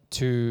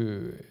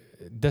to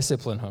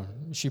discipline her.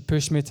 She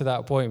pushed me to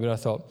that point where I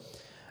thought,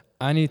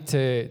 I need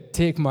to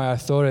take my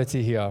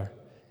authority here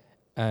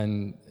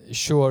and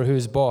show her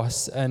who's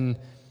boss. And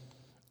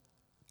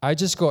I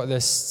just got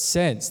this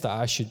sense that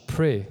I should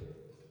pray.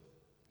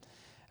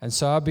 And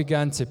so I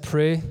began to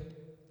pray,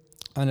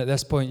 and at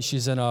this point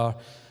she's in her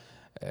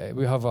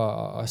we have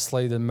a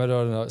sliding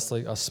mirror, and it's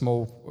like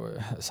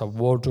it's a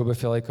wardrobe,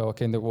 if you like, a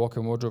kind of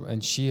walk-in wardrobe,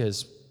 and she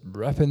is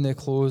ripping the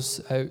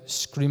clothes out,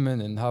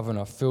 screaming and having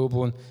a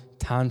full-blown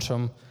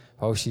tantrum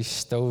while she's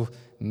still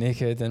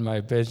naked in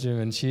my bedroom,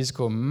 and she's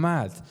going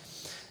mad.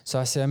 So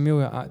I say,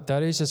 Amelia,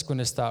 Daddy's just going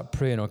to start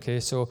praying, okay?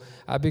 So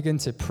I begin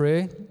to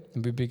pray,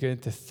 and we begin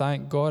to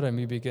thank God, and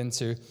we begin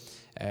to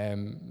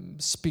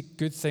speak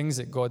good things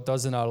that God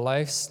does in our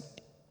lives.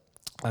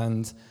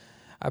 And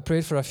I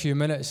prayed for a few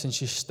minutes, and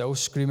she's still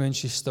screaming.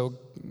 She's still,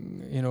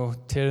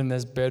 tearing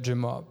this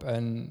bedroom up.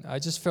 And I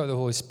just felt the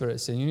Holy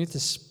Spirit saying, you need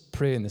to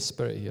pray in the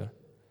Spirit here.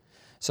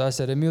 So I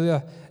said,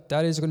 Amelia,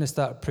 Daddy's going to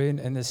start praying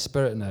in the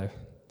Spirit now.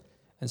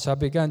 And so I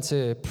began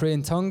to pray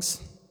in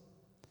tongues.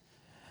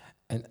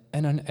 And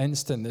in an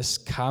instant, this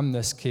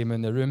calmness came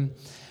in the room.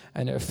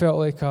 And it felt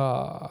like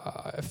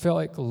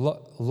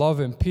love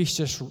and peace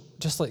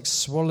just like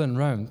swirling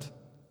round,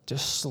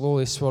 just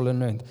slowly swirling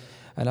round.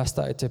 And I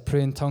started to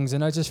pray in tongues,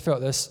 and I just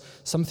felt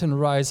something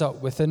rise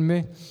up within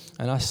me,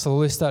 and I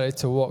slowly started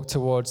to walk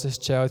towards this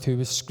child who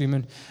was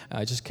screaming, and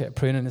I just kept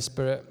praying in the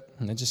Spirit,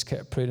 and I just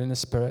kept praying in the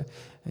Spirit,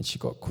 and she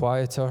got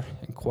quieter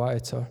and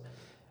quieter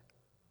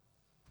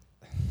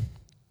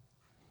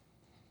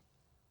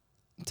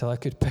until I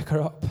could pick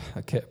her up.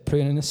 I kept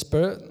praying in the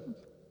Spirit,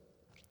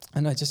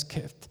 and I just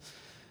kept,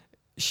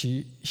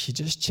 she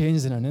just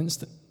changed in an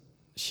instant.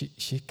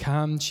 She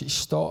calmed, she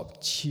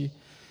stopped,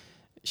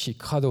 she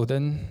cuddled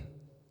in,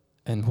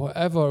 and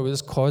whatever was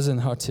causing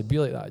her to be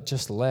like that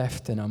just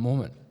left in a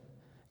moment.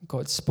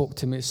 God spoke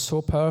to me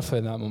so powerfully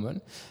in that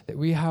moment that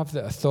we have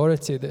the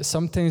authority that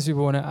sometimes we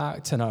want to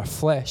act in our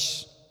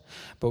flesh,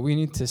 but we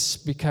need to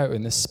speak out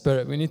in the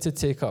Spirit. We need to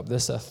take up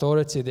this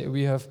authority that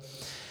we have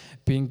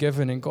been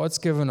given, and God's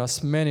given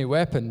us many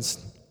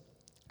weapons.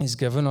 He's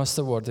given us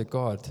the Word of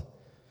God.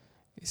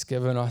 He's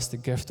given us the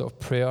gift of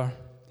prayer.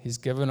 He's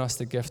given us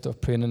the gift of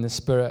praying in the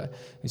Spirit.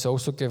 He's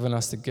also given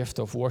us the gift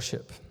of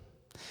worship.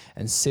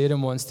 And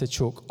Satan wants to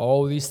choke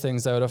all these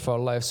things out of our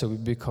lives so we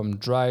become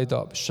dried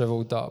up,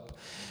 shriveled up,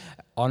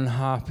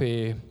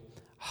 unhappy,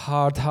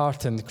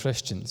 hard-hearted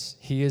Christians.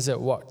 He is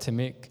at work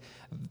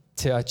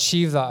to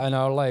achieve that in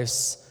our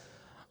lives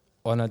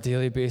on a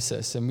daily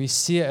basis. And we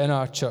see it in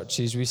our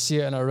churches. We see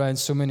it around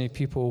so many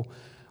people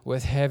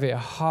with heavy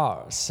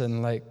hearts,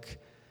 and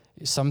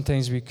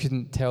sometimes we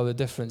couldn't tell the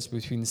difference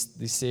between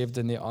the saved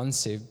and the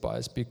unsaved, but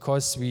it's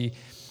because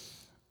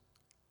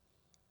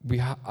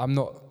I'm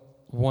not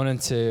wanting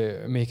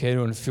to make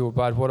anyone feel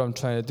bad. What I'm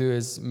trying to do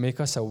is make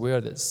us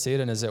aware that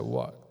Satan is at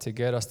work to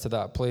get us to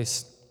that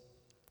place.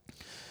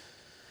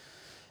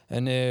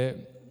 And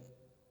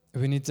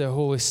we need the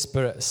Holy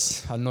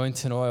Spirit's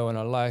anointing oil in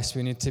our lives.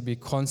 We need to be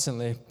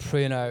constantly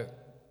praying out,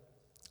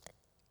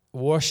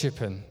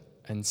 worshiping,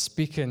 and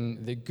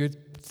speaking the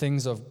good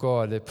things of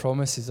God, the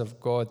promises of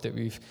God that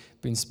we've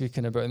been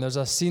speaking about. And there's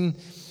a scene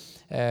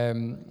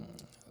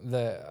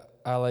that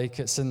I like.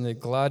 It's in The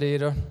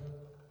Gladiator.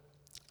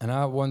 And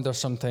I wonder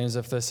sometimes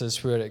if this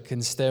is where it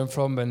can stem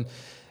from. And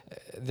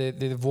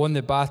they've won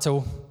the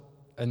battle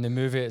in the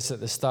movie. It's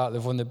at the start.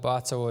 They've won the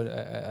battle.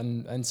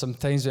 And some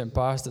times went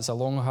past. It's a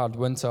long, hard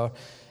winter.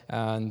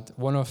 And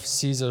one of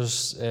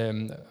Caesar's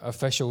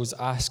officials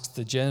asked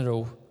the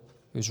general,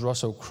 who's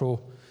Russell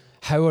Crowe,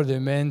 how are the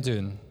men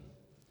doing?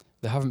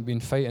 They haven't been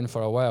fighting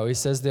for a while. He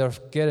says they're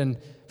getting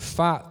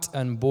fat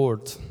and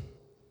bored.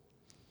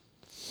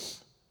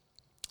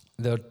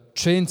 They're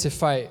trained to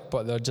fight,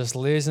 but they're just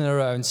lazing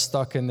around,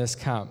 stuck in this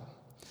camp.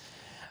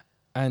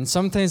 And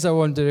sometimes I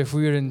wonder if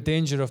we're in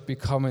danger of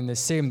becoming the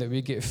same, that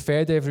we get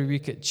fed every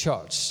week at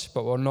church,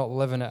 but we're not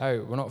living it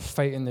out. We're not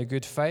fighting the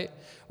good fight.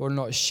 We're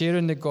not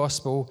sharing the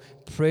gospel,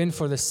 praying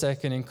for the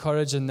sick, and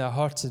encouraging the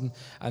hurting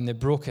and the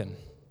broken.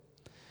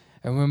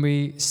 And when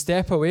we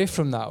step away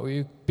from that,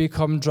 we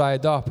become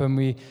dried up, and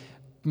we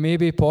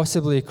maybe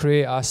possibly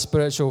create a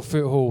spiritual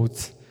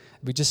foothold.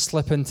 We just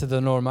slip into the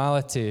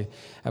normality,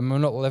 and we're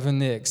not living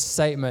the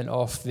excitement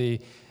of the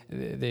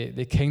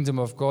kingdom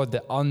of God,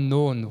 the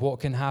unknown,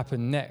 what can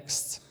happen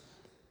next.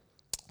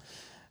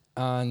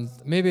 And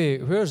maybe,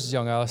 where's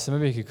young Alison?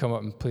 Maybe he could come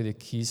up and play the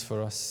keys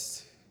for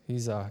us.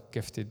 He's a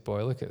gifted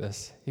boy. Look at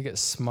this. He gets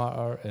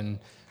smarter and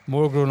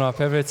more grown up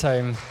every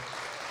time.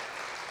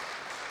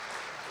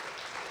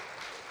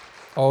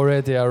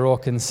 Already a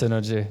rocking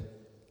synergy.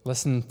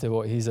 Listen to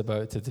what he's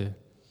about to do.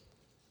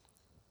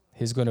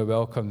 He's going to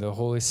welcome the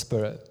Holy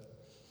Spirit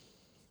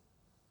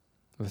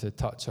with the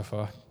touch of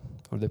or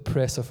the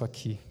press of a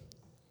key.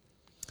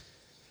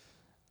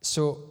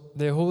 So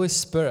the Holy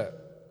Spirit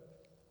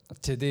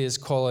today is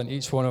calling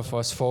each one of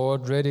us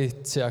forward, ready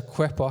to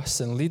equip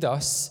us and lead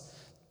us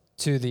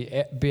to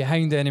the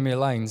behind enemy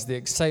lines, the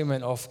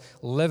excitement of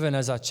living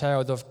as a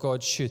child of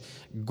God should,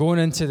 going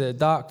into the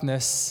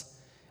darkness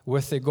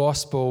with the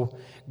gospel,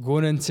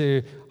 going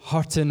into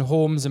hurting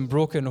homes and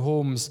broken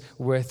homes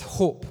with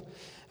hope.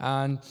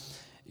 And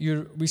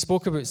we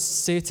spoke about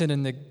Satan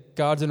in the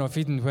Garden of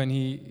Eden when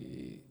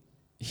he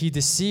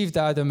deceived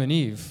Adam and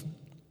Eve.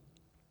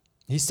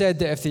 He said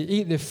that if they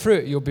eat the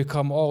fruit, you'll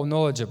become all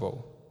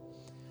knowledgeable.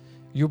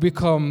 You'll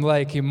become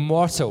like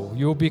immortal.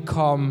 You'll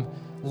become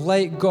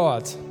like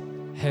God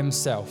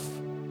himself.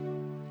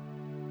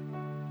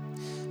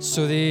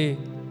 So they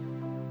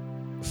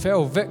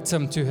fell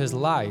victim to his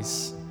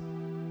lies.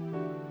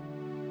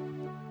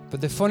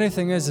 But the funny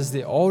thing is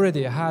they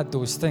already had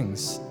those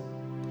things.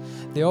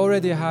 They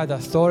already had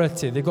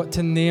authority. They got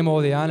to name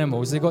all the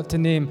animals. They got to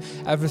name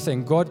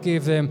everything. God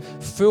gave them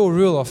full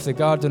rule of the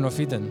Garden of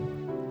Eden.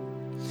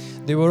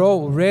 They were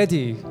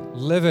already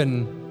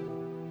living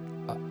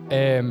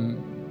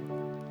in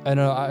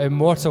an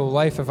immortal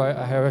life,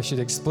 how I should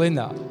explain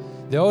that.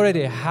 They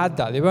already had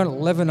that. They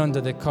weren't living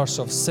under the curse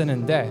of sin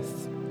and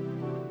death.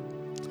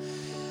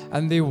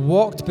 And they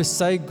walked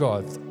beside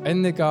God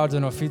in the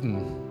Garden of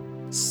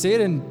Eden.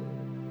 Satan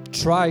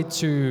tried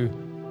to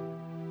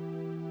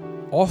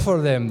offer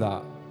them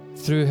that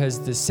through his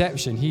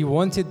deception. He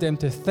wanted them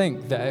to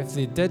think that if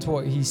they did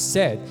what he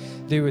said,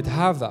 they would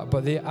have that.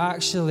 But they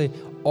actually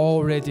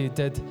already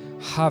did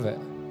have it.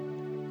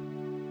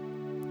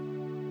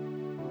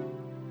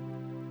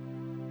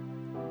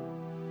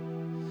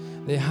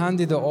 They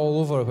handed it all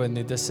over when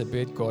they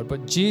disobeyed God.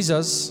 But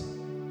Jesus,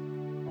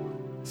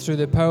 through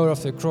the power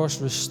of the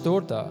cross,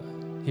 restored that.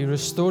 He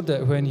restored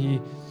it when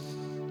he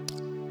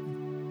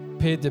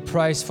paid the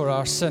price for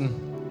our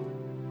sin.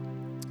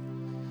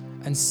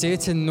 And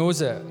Satan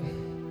knows it.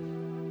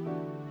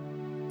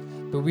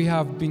 But we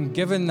have been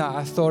given that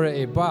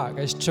authority back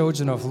as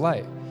children of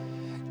light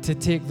to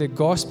take the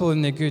gospel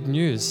and the good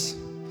news,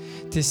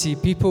 to see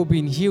people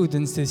being healed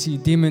and to see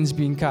demons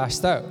being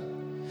cast out.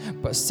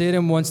 But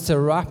Satan wants to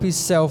wrap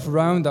himself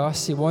around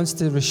us. He wants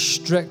to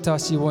restrict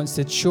us. He wants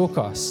to choke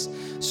us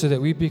so that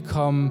we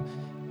become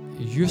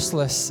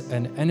useless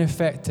and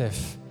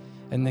ineffective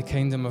in the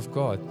kingdom of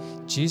God.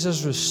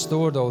 Jesus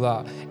restored all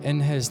that in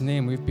his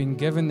name. We've been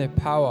given the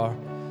power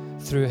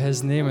through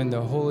his name and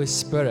the Holy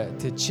Spirit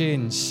to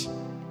change.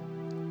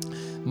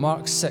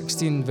 Mark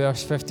 16,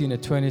 verse 15 to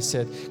 20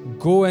 said,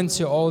 "Go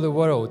into all the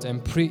world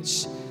and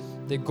preach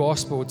the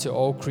gospel to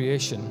all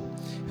creation.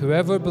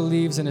 Whoever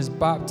believes and is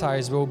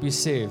baptized will be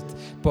saved,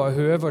 but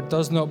whoever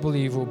does not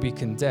believe will be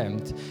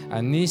condemned.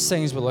 And these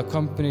signs will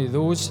accompany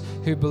those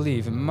who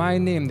believe. In my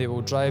name they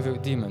will drive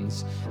out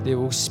demons. They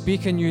will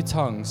speak in new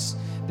tongues.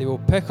 They will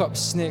pick up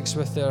snakes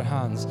with their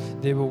hands.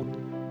 They will,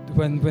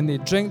 when they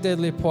drink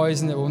deadly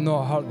poison, it will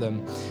not hurt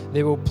them.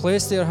 They will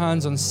place their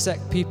hands on sick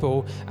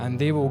people and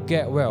they will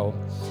get well."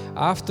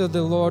 After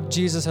the Lord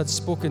Jesus had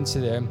spoken to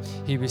them,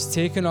 he was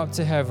taken up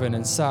to heaven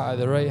and sat at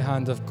the right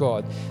hand of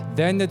God.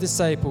 Then the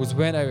disciples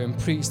went out and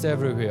preached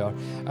everywhere,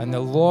 and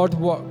the Lord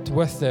walked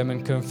with them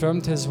and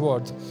confirmed his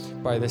word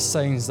by the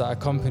signs that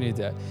accompanied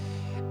it.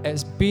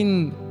 It's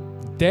been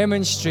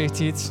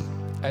demonstrated,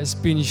 it's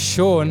been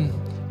shown,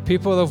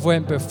 people have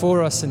went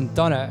before us and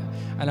done it.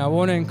 And I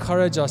want to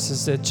encourage us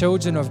as the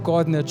children of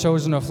God and the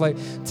children of light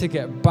to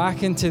get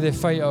back into the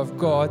fight of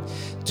God,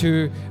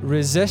 to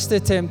resist the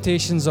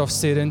temptations of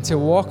Satan, to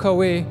walk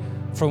away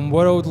from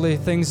worldly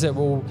things that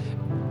will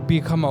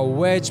become a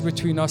wedge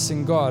between us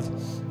and God,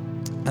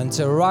 and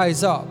to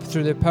rise up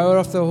through the power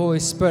of the Holy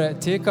Spirit,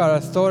 take our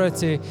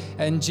authority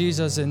in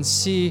Jesus and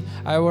see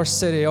our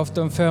city of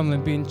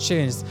Dunfermline being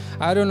changed.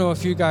 I don't know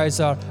if you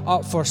guys are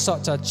up for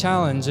such a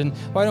challenge, and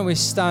why don't we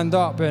stand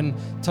up and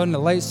turn the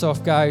lights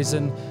off, guys,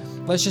 and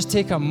let's just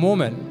take a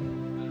moment.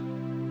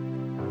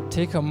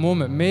 Take a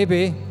moment.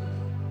 Maybe,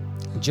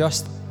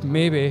 just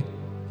maybe,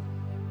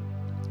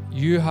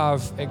 you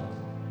have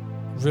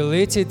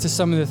related to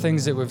some of the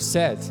things that we've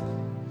said.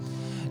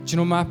 Do you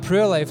know, my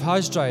prayer life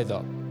has dried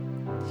up.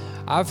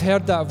 I've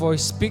heard that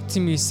voice speak to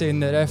me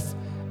saying that if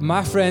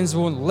my friends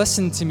won't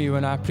listen to me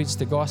when I preach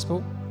the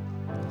gospel,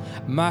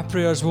 my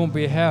prayers won't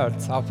be heard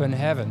up in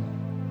heaven.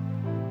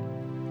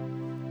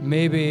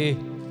 Maybe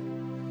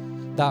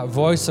that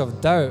voice of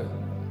doubt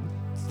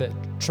that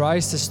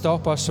tries to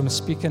stop us from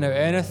speaking out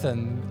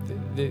anything,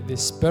 the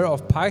spirit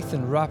of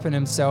Python wrapping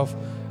himself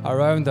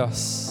around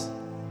us.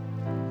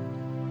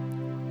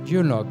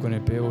 You're not going to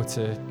be able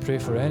to pray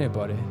for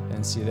anybody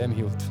and see them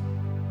healed.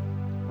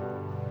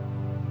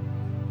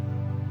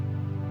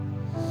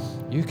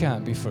 You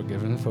can't be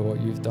forgiven for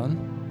what you've done.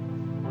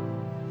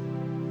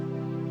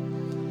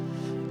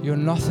 You're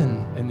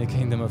nothing in the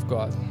kingdom of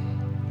God.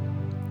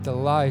 The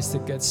lies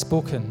that get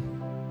spoken.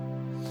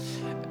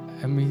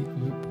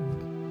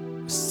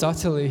 And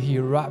subtly, he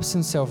wraps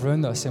himself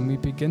around us and we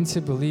begin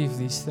to believe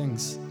these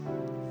things.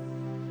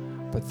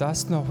 But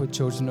that's not what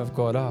children of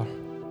God are.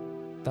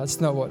 That's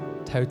not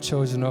how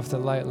children of the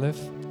light live.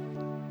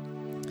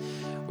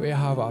 We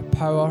have a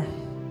power.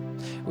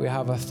 We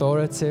have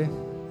authority.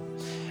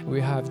 We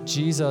have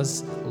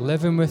Jesus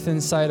living within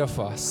inside of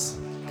us.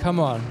 Come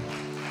on.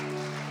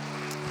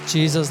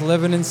 Jesus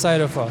living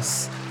inside of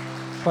us.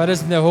 Why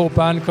doesn't the whole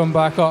band come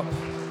back up?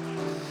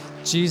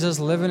 Jesus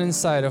living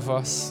inside of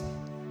us,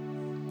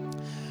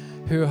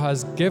 who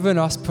has given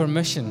us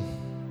permission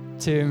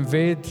to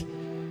invade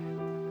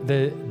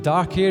the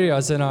dark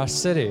areas in our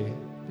city.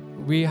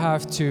 We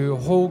have to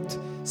hold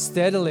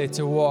steadily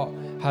to what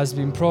has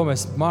been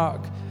promised. Mark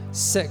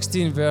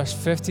 16, verse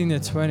 15 to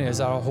 20 is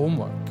our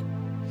homework.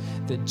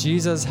 that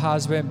Jesus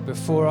has went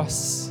before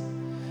us.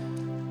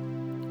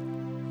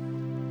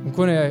 We're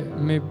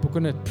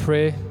going to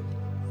pray.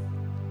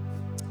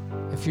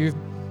 If you've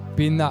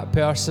been that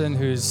person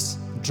who's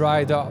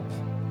dried up,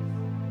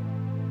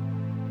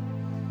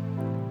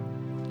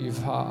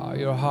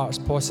 your heart's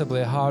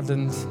possibly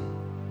hardened,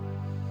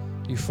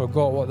 you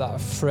forgot what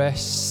that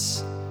fresh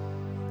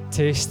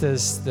taste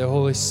is, the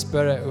Holy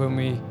Spirit, when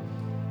we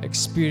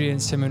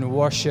experience Him in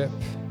worship,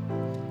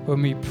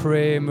 when we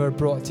pray and we're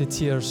brought to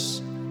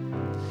tears,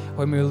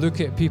 when we look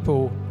at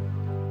people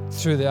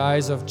through the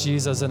eyes of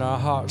Jesus and our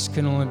hearts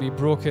can only be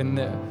broken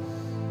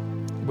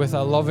with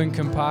a loving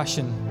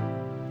compassion.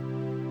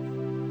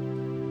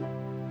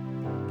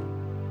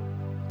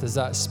 Does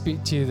that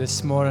speak to you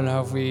this morning?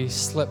 Have we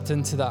slipped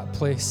into that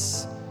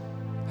place?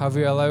 Have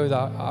we allowed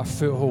a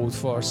foothold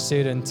for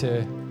Satan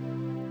to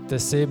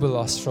disable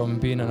us from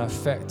being an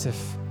effective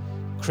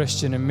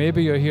Christian? And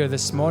maybe you're here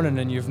this morning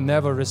and you've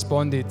never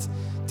responded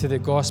to the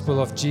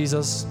gospel of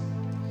Jesus.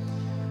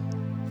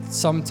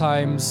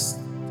 Sometimes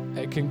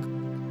it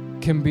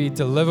can be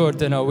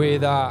delivered in a way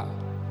that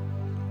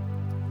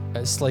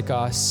it's like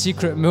a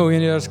secret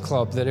millionaires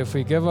club, that if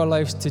we give our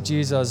lives to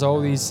Jesus, all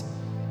these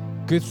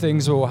good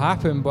things will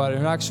happen. But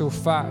in actual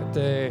fact,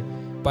 the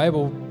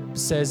Bible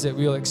says that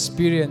we'll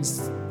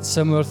experience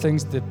similar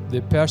things,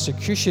 the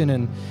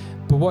persecution.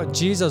 But what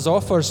Jesus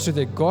offers through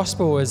the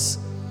gospel is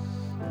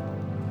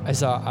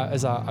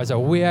a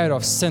way out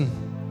of sin,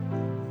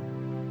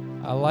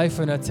 a life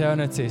in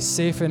eternity,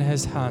 safe in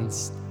His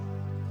hands.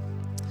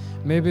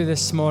 Maybe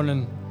this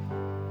morning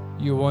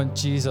you want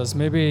Jesus.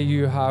 Maybe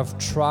you have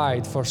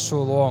tried for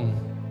so long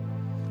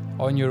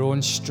on your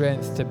own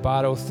strength to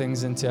battle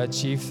things and to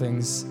achieve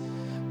things.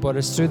 But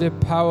it's through the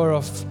power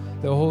of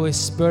the Holy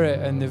Spirit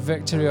and the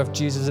victory of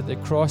Jesus at the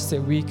cross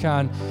that we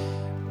can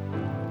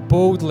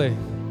boldly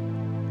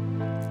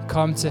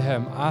come to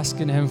Him,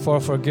 asking Him for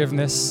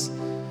forgiveness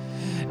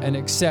and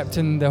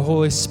accepting the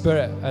Holy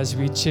Spirit as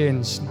we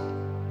change.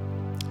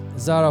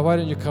 Zara, why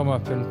don't you come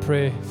up and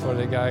pray for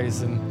the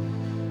guys? And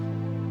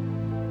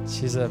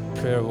she's a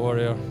prayer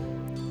warrior.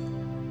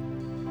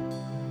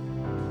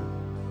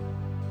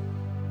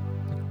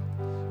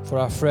 For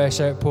a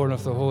fresh outpouring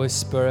of the Holy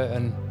Spirit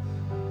and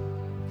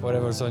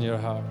whatever's on your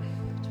heart.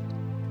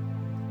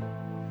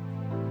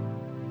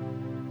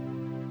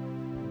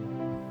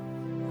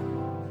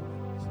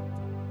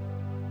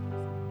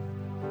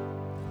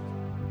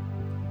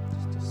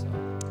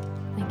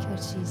 Thank you, Lord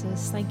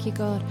Jesus. Thank you,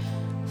 God.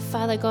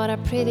 Father God, I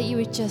pray that you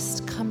would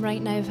just come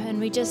right now, and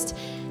we just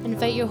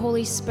invite your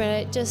Holy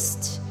Spirit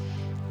just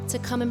to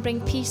come and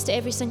bring peace to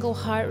every single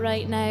heart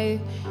right now,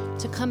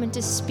 to come and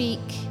to speak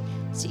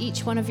to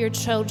each one of your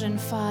children,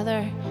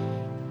 Father.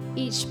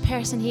 Each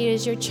person here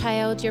is your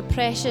child, your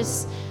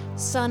precious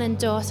son and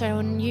daughter,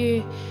 and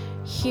you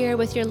here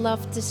with your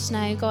love just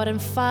now, God.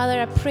 And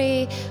Father, I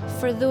pray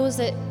for those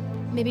that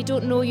maybe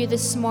don't know you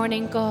this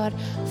morning, God.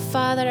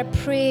 Father, I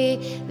pray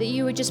that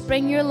you would just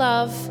bring your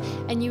love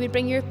and you would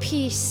bring your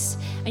peace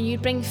and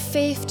you'd bring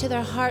faith to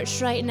their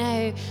hearts right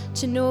now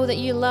to know that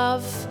you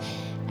love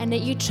and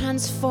that you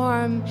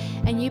transform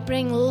and you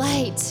bring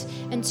light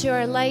into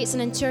our lives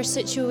and into our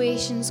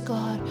situations,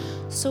 God.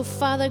 So,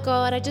 Father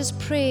God, I just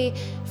pray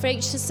for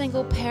each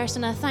single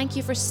person. I thank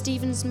you for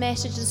Stephen's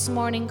message this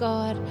morning,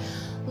 God.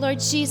 Lord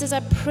Jesus, I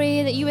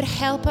pray that you would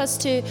help us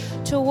to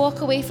walk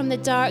away from the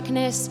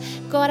darkness.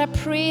 God, I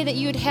pray that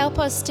you would help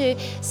us to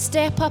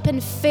step up in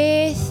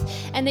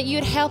faith and that you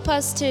would help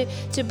us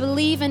to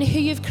believe in who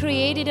you've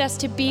created us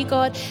to be,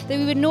 God. That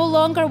we would no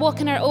longer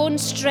walk in our own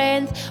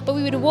strength, but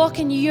we would walk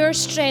in your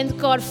strength,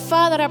 God.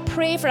 Father, I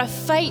pray for a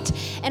fight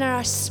in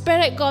our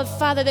spirit, God,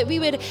 Father, that we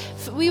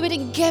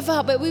wouldn't give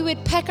up, but we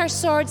would pick our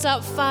swords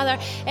up, Father,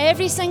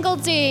 every single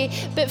day.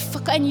 But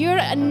in your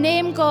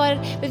name,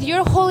 God, with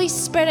your Holy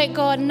Spirit,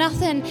 God,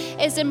 nothing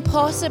is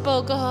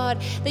impossible,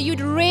 God. That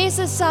you'd raise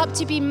us up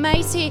to be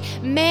mighty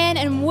men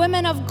and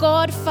women of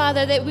God,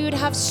 Father, that we would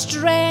have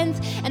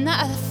strength and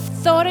that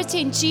authority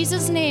in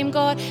Jesus' name,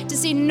 God, to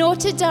say no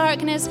to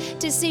darkness,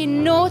 to say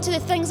no to the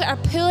things that are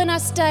pulling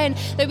us down,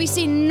 that we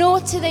say no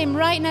to them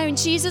right now in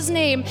Jesus'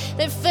 name,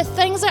 that the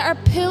things that are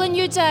pulling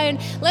you down,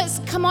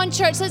 come on,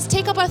 church, let's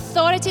take up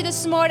authority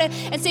this morning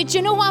and say, do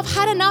you know what? I've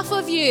had enough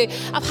of you.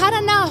 I've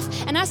had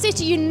enough. And I say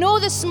to you, no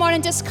this morning,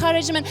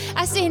 discouragement.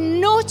 I say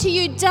no to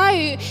you,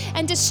 doubt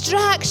and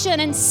distraction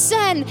and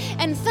sin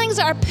and things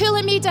that are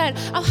pulling me down.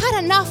 I've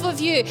had enough of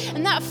you.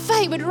 And that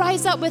fight would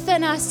rise up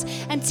within us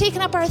and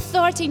taking up our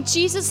authority in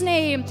Jesus'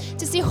 name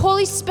to say,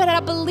 Holy Spirit, I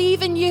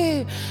believe in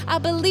you. I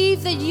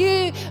believe that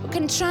you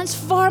can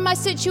transform my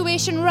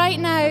situation right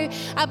now.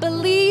 I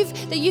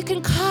believe that you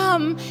can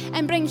come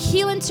and bring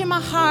healing to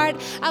my heart.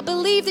 I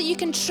believe that you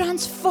can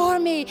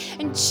transform me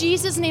in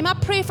Jesus' name. I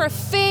pray for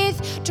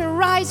faith to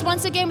rise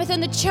once again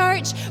within the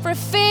church, for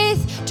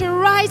faith to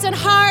rise in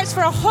hearts,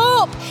 for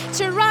hope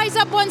to rise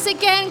up once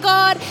again,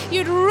 God.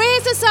 You'd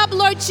raise us up,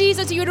 Lord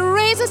Jesus. You'd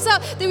raise us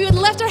up, that we would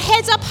lift our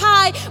heads up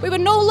high. We would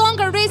no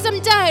longer raise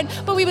them down,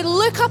 but we would would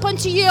look up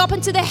unto you, up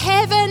into the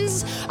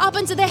heavens, up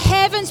into the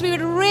heavens. We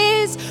would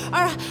raise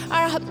our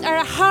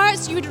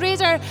hearts. You would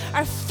raise our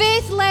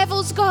faith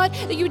levels, God,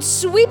 that you would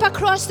sweep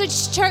across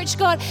this church,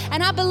 God.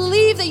 And I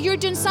believe that you're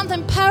doing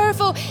something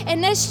powerful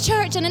in this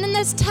church and in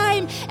this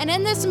time and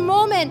in this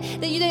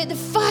moment, that the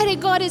fire of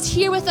God is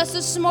here with us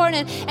this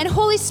morning. And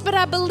Holy Spirit,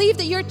 I believe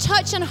that you're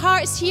touching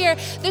hearts here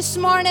this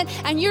morning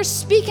and you're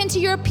speaking to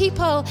your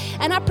people.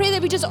 And I pray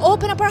that we just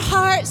open up our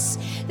hearts,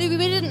 that we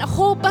didn't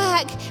hold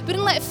back, we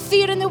didn't let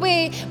fear in the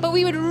way, but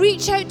we would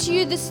reach out to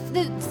you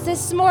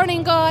this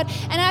morning, God.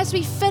 And as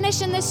we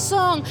finish in this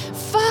song,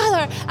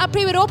 Father, I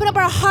pray we'd open up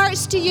our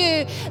hearts to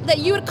you, that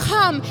you would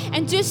come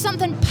and do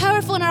something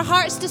powerful in our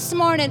hearts this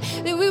morning,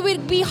 that we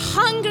would be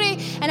hungry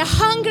and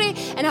hungry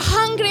and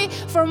hungry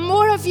for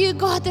more of you,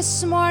 God,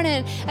 this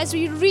morning. As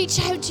we reach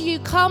out to you,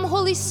 come,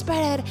 Holy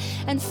Spirit,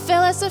 and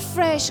fill us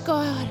afresh,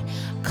 God.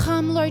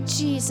 Come, Lord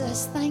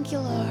Jesus. Thank you,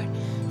 Lord.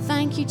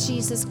 Thank you,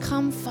 Jesus.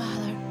 Come,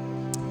 Father.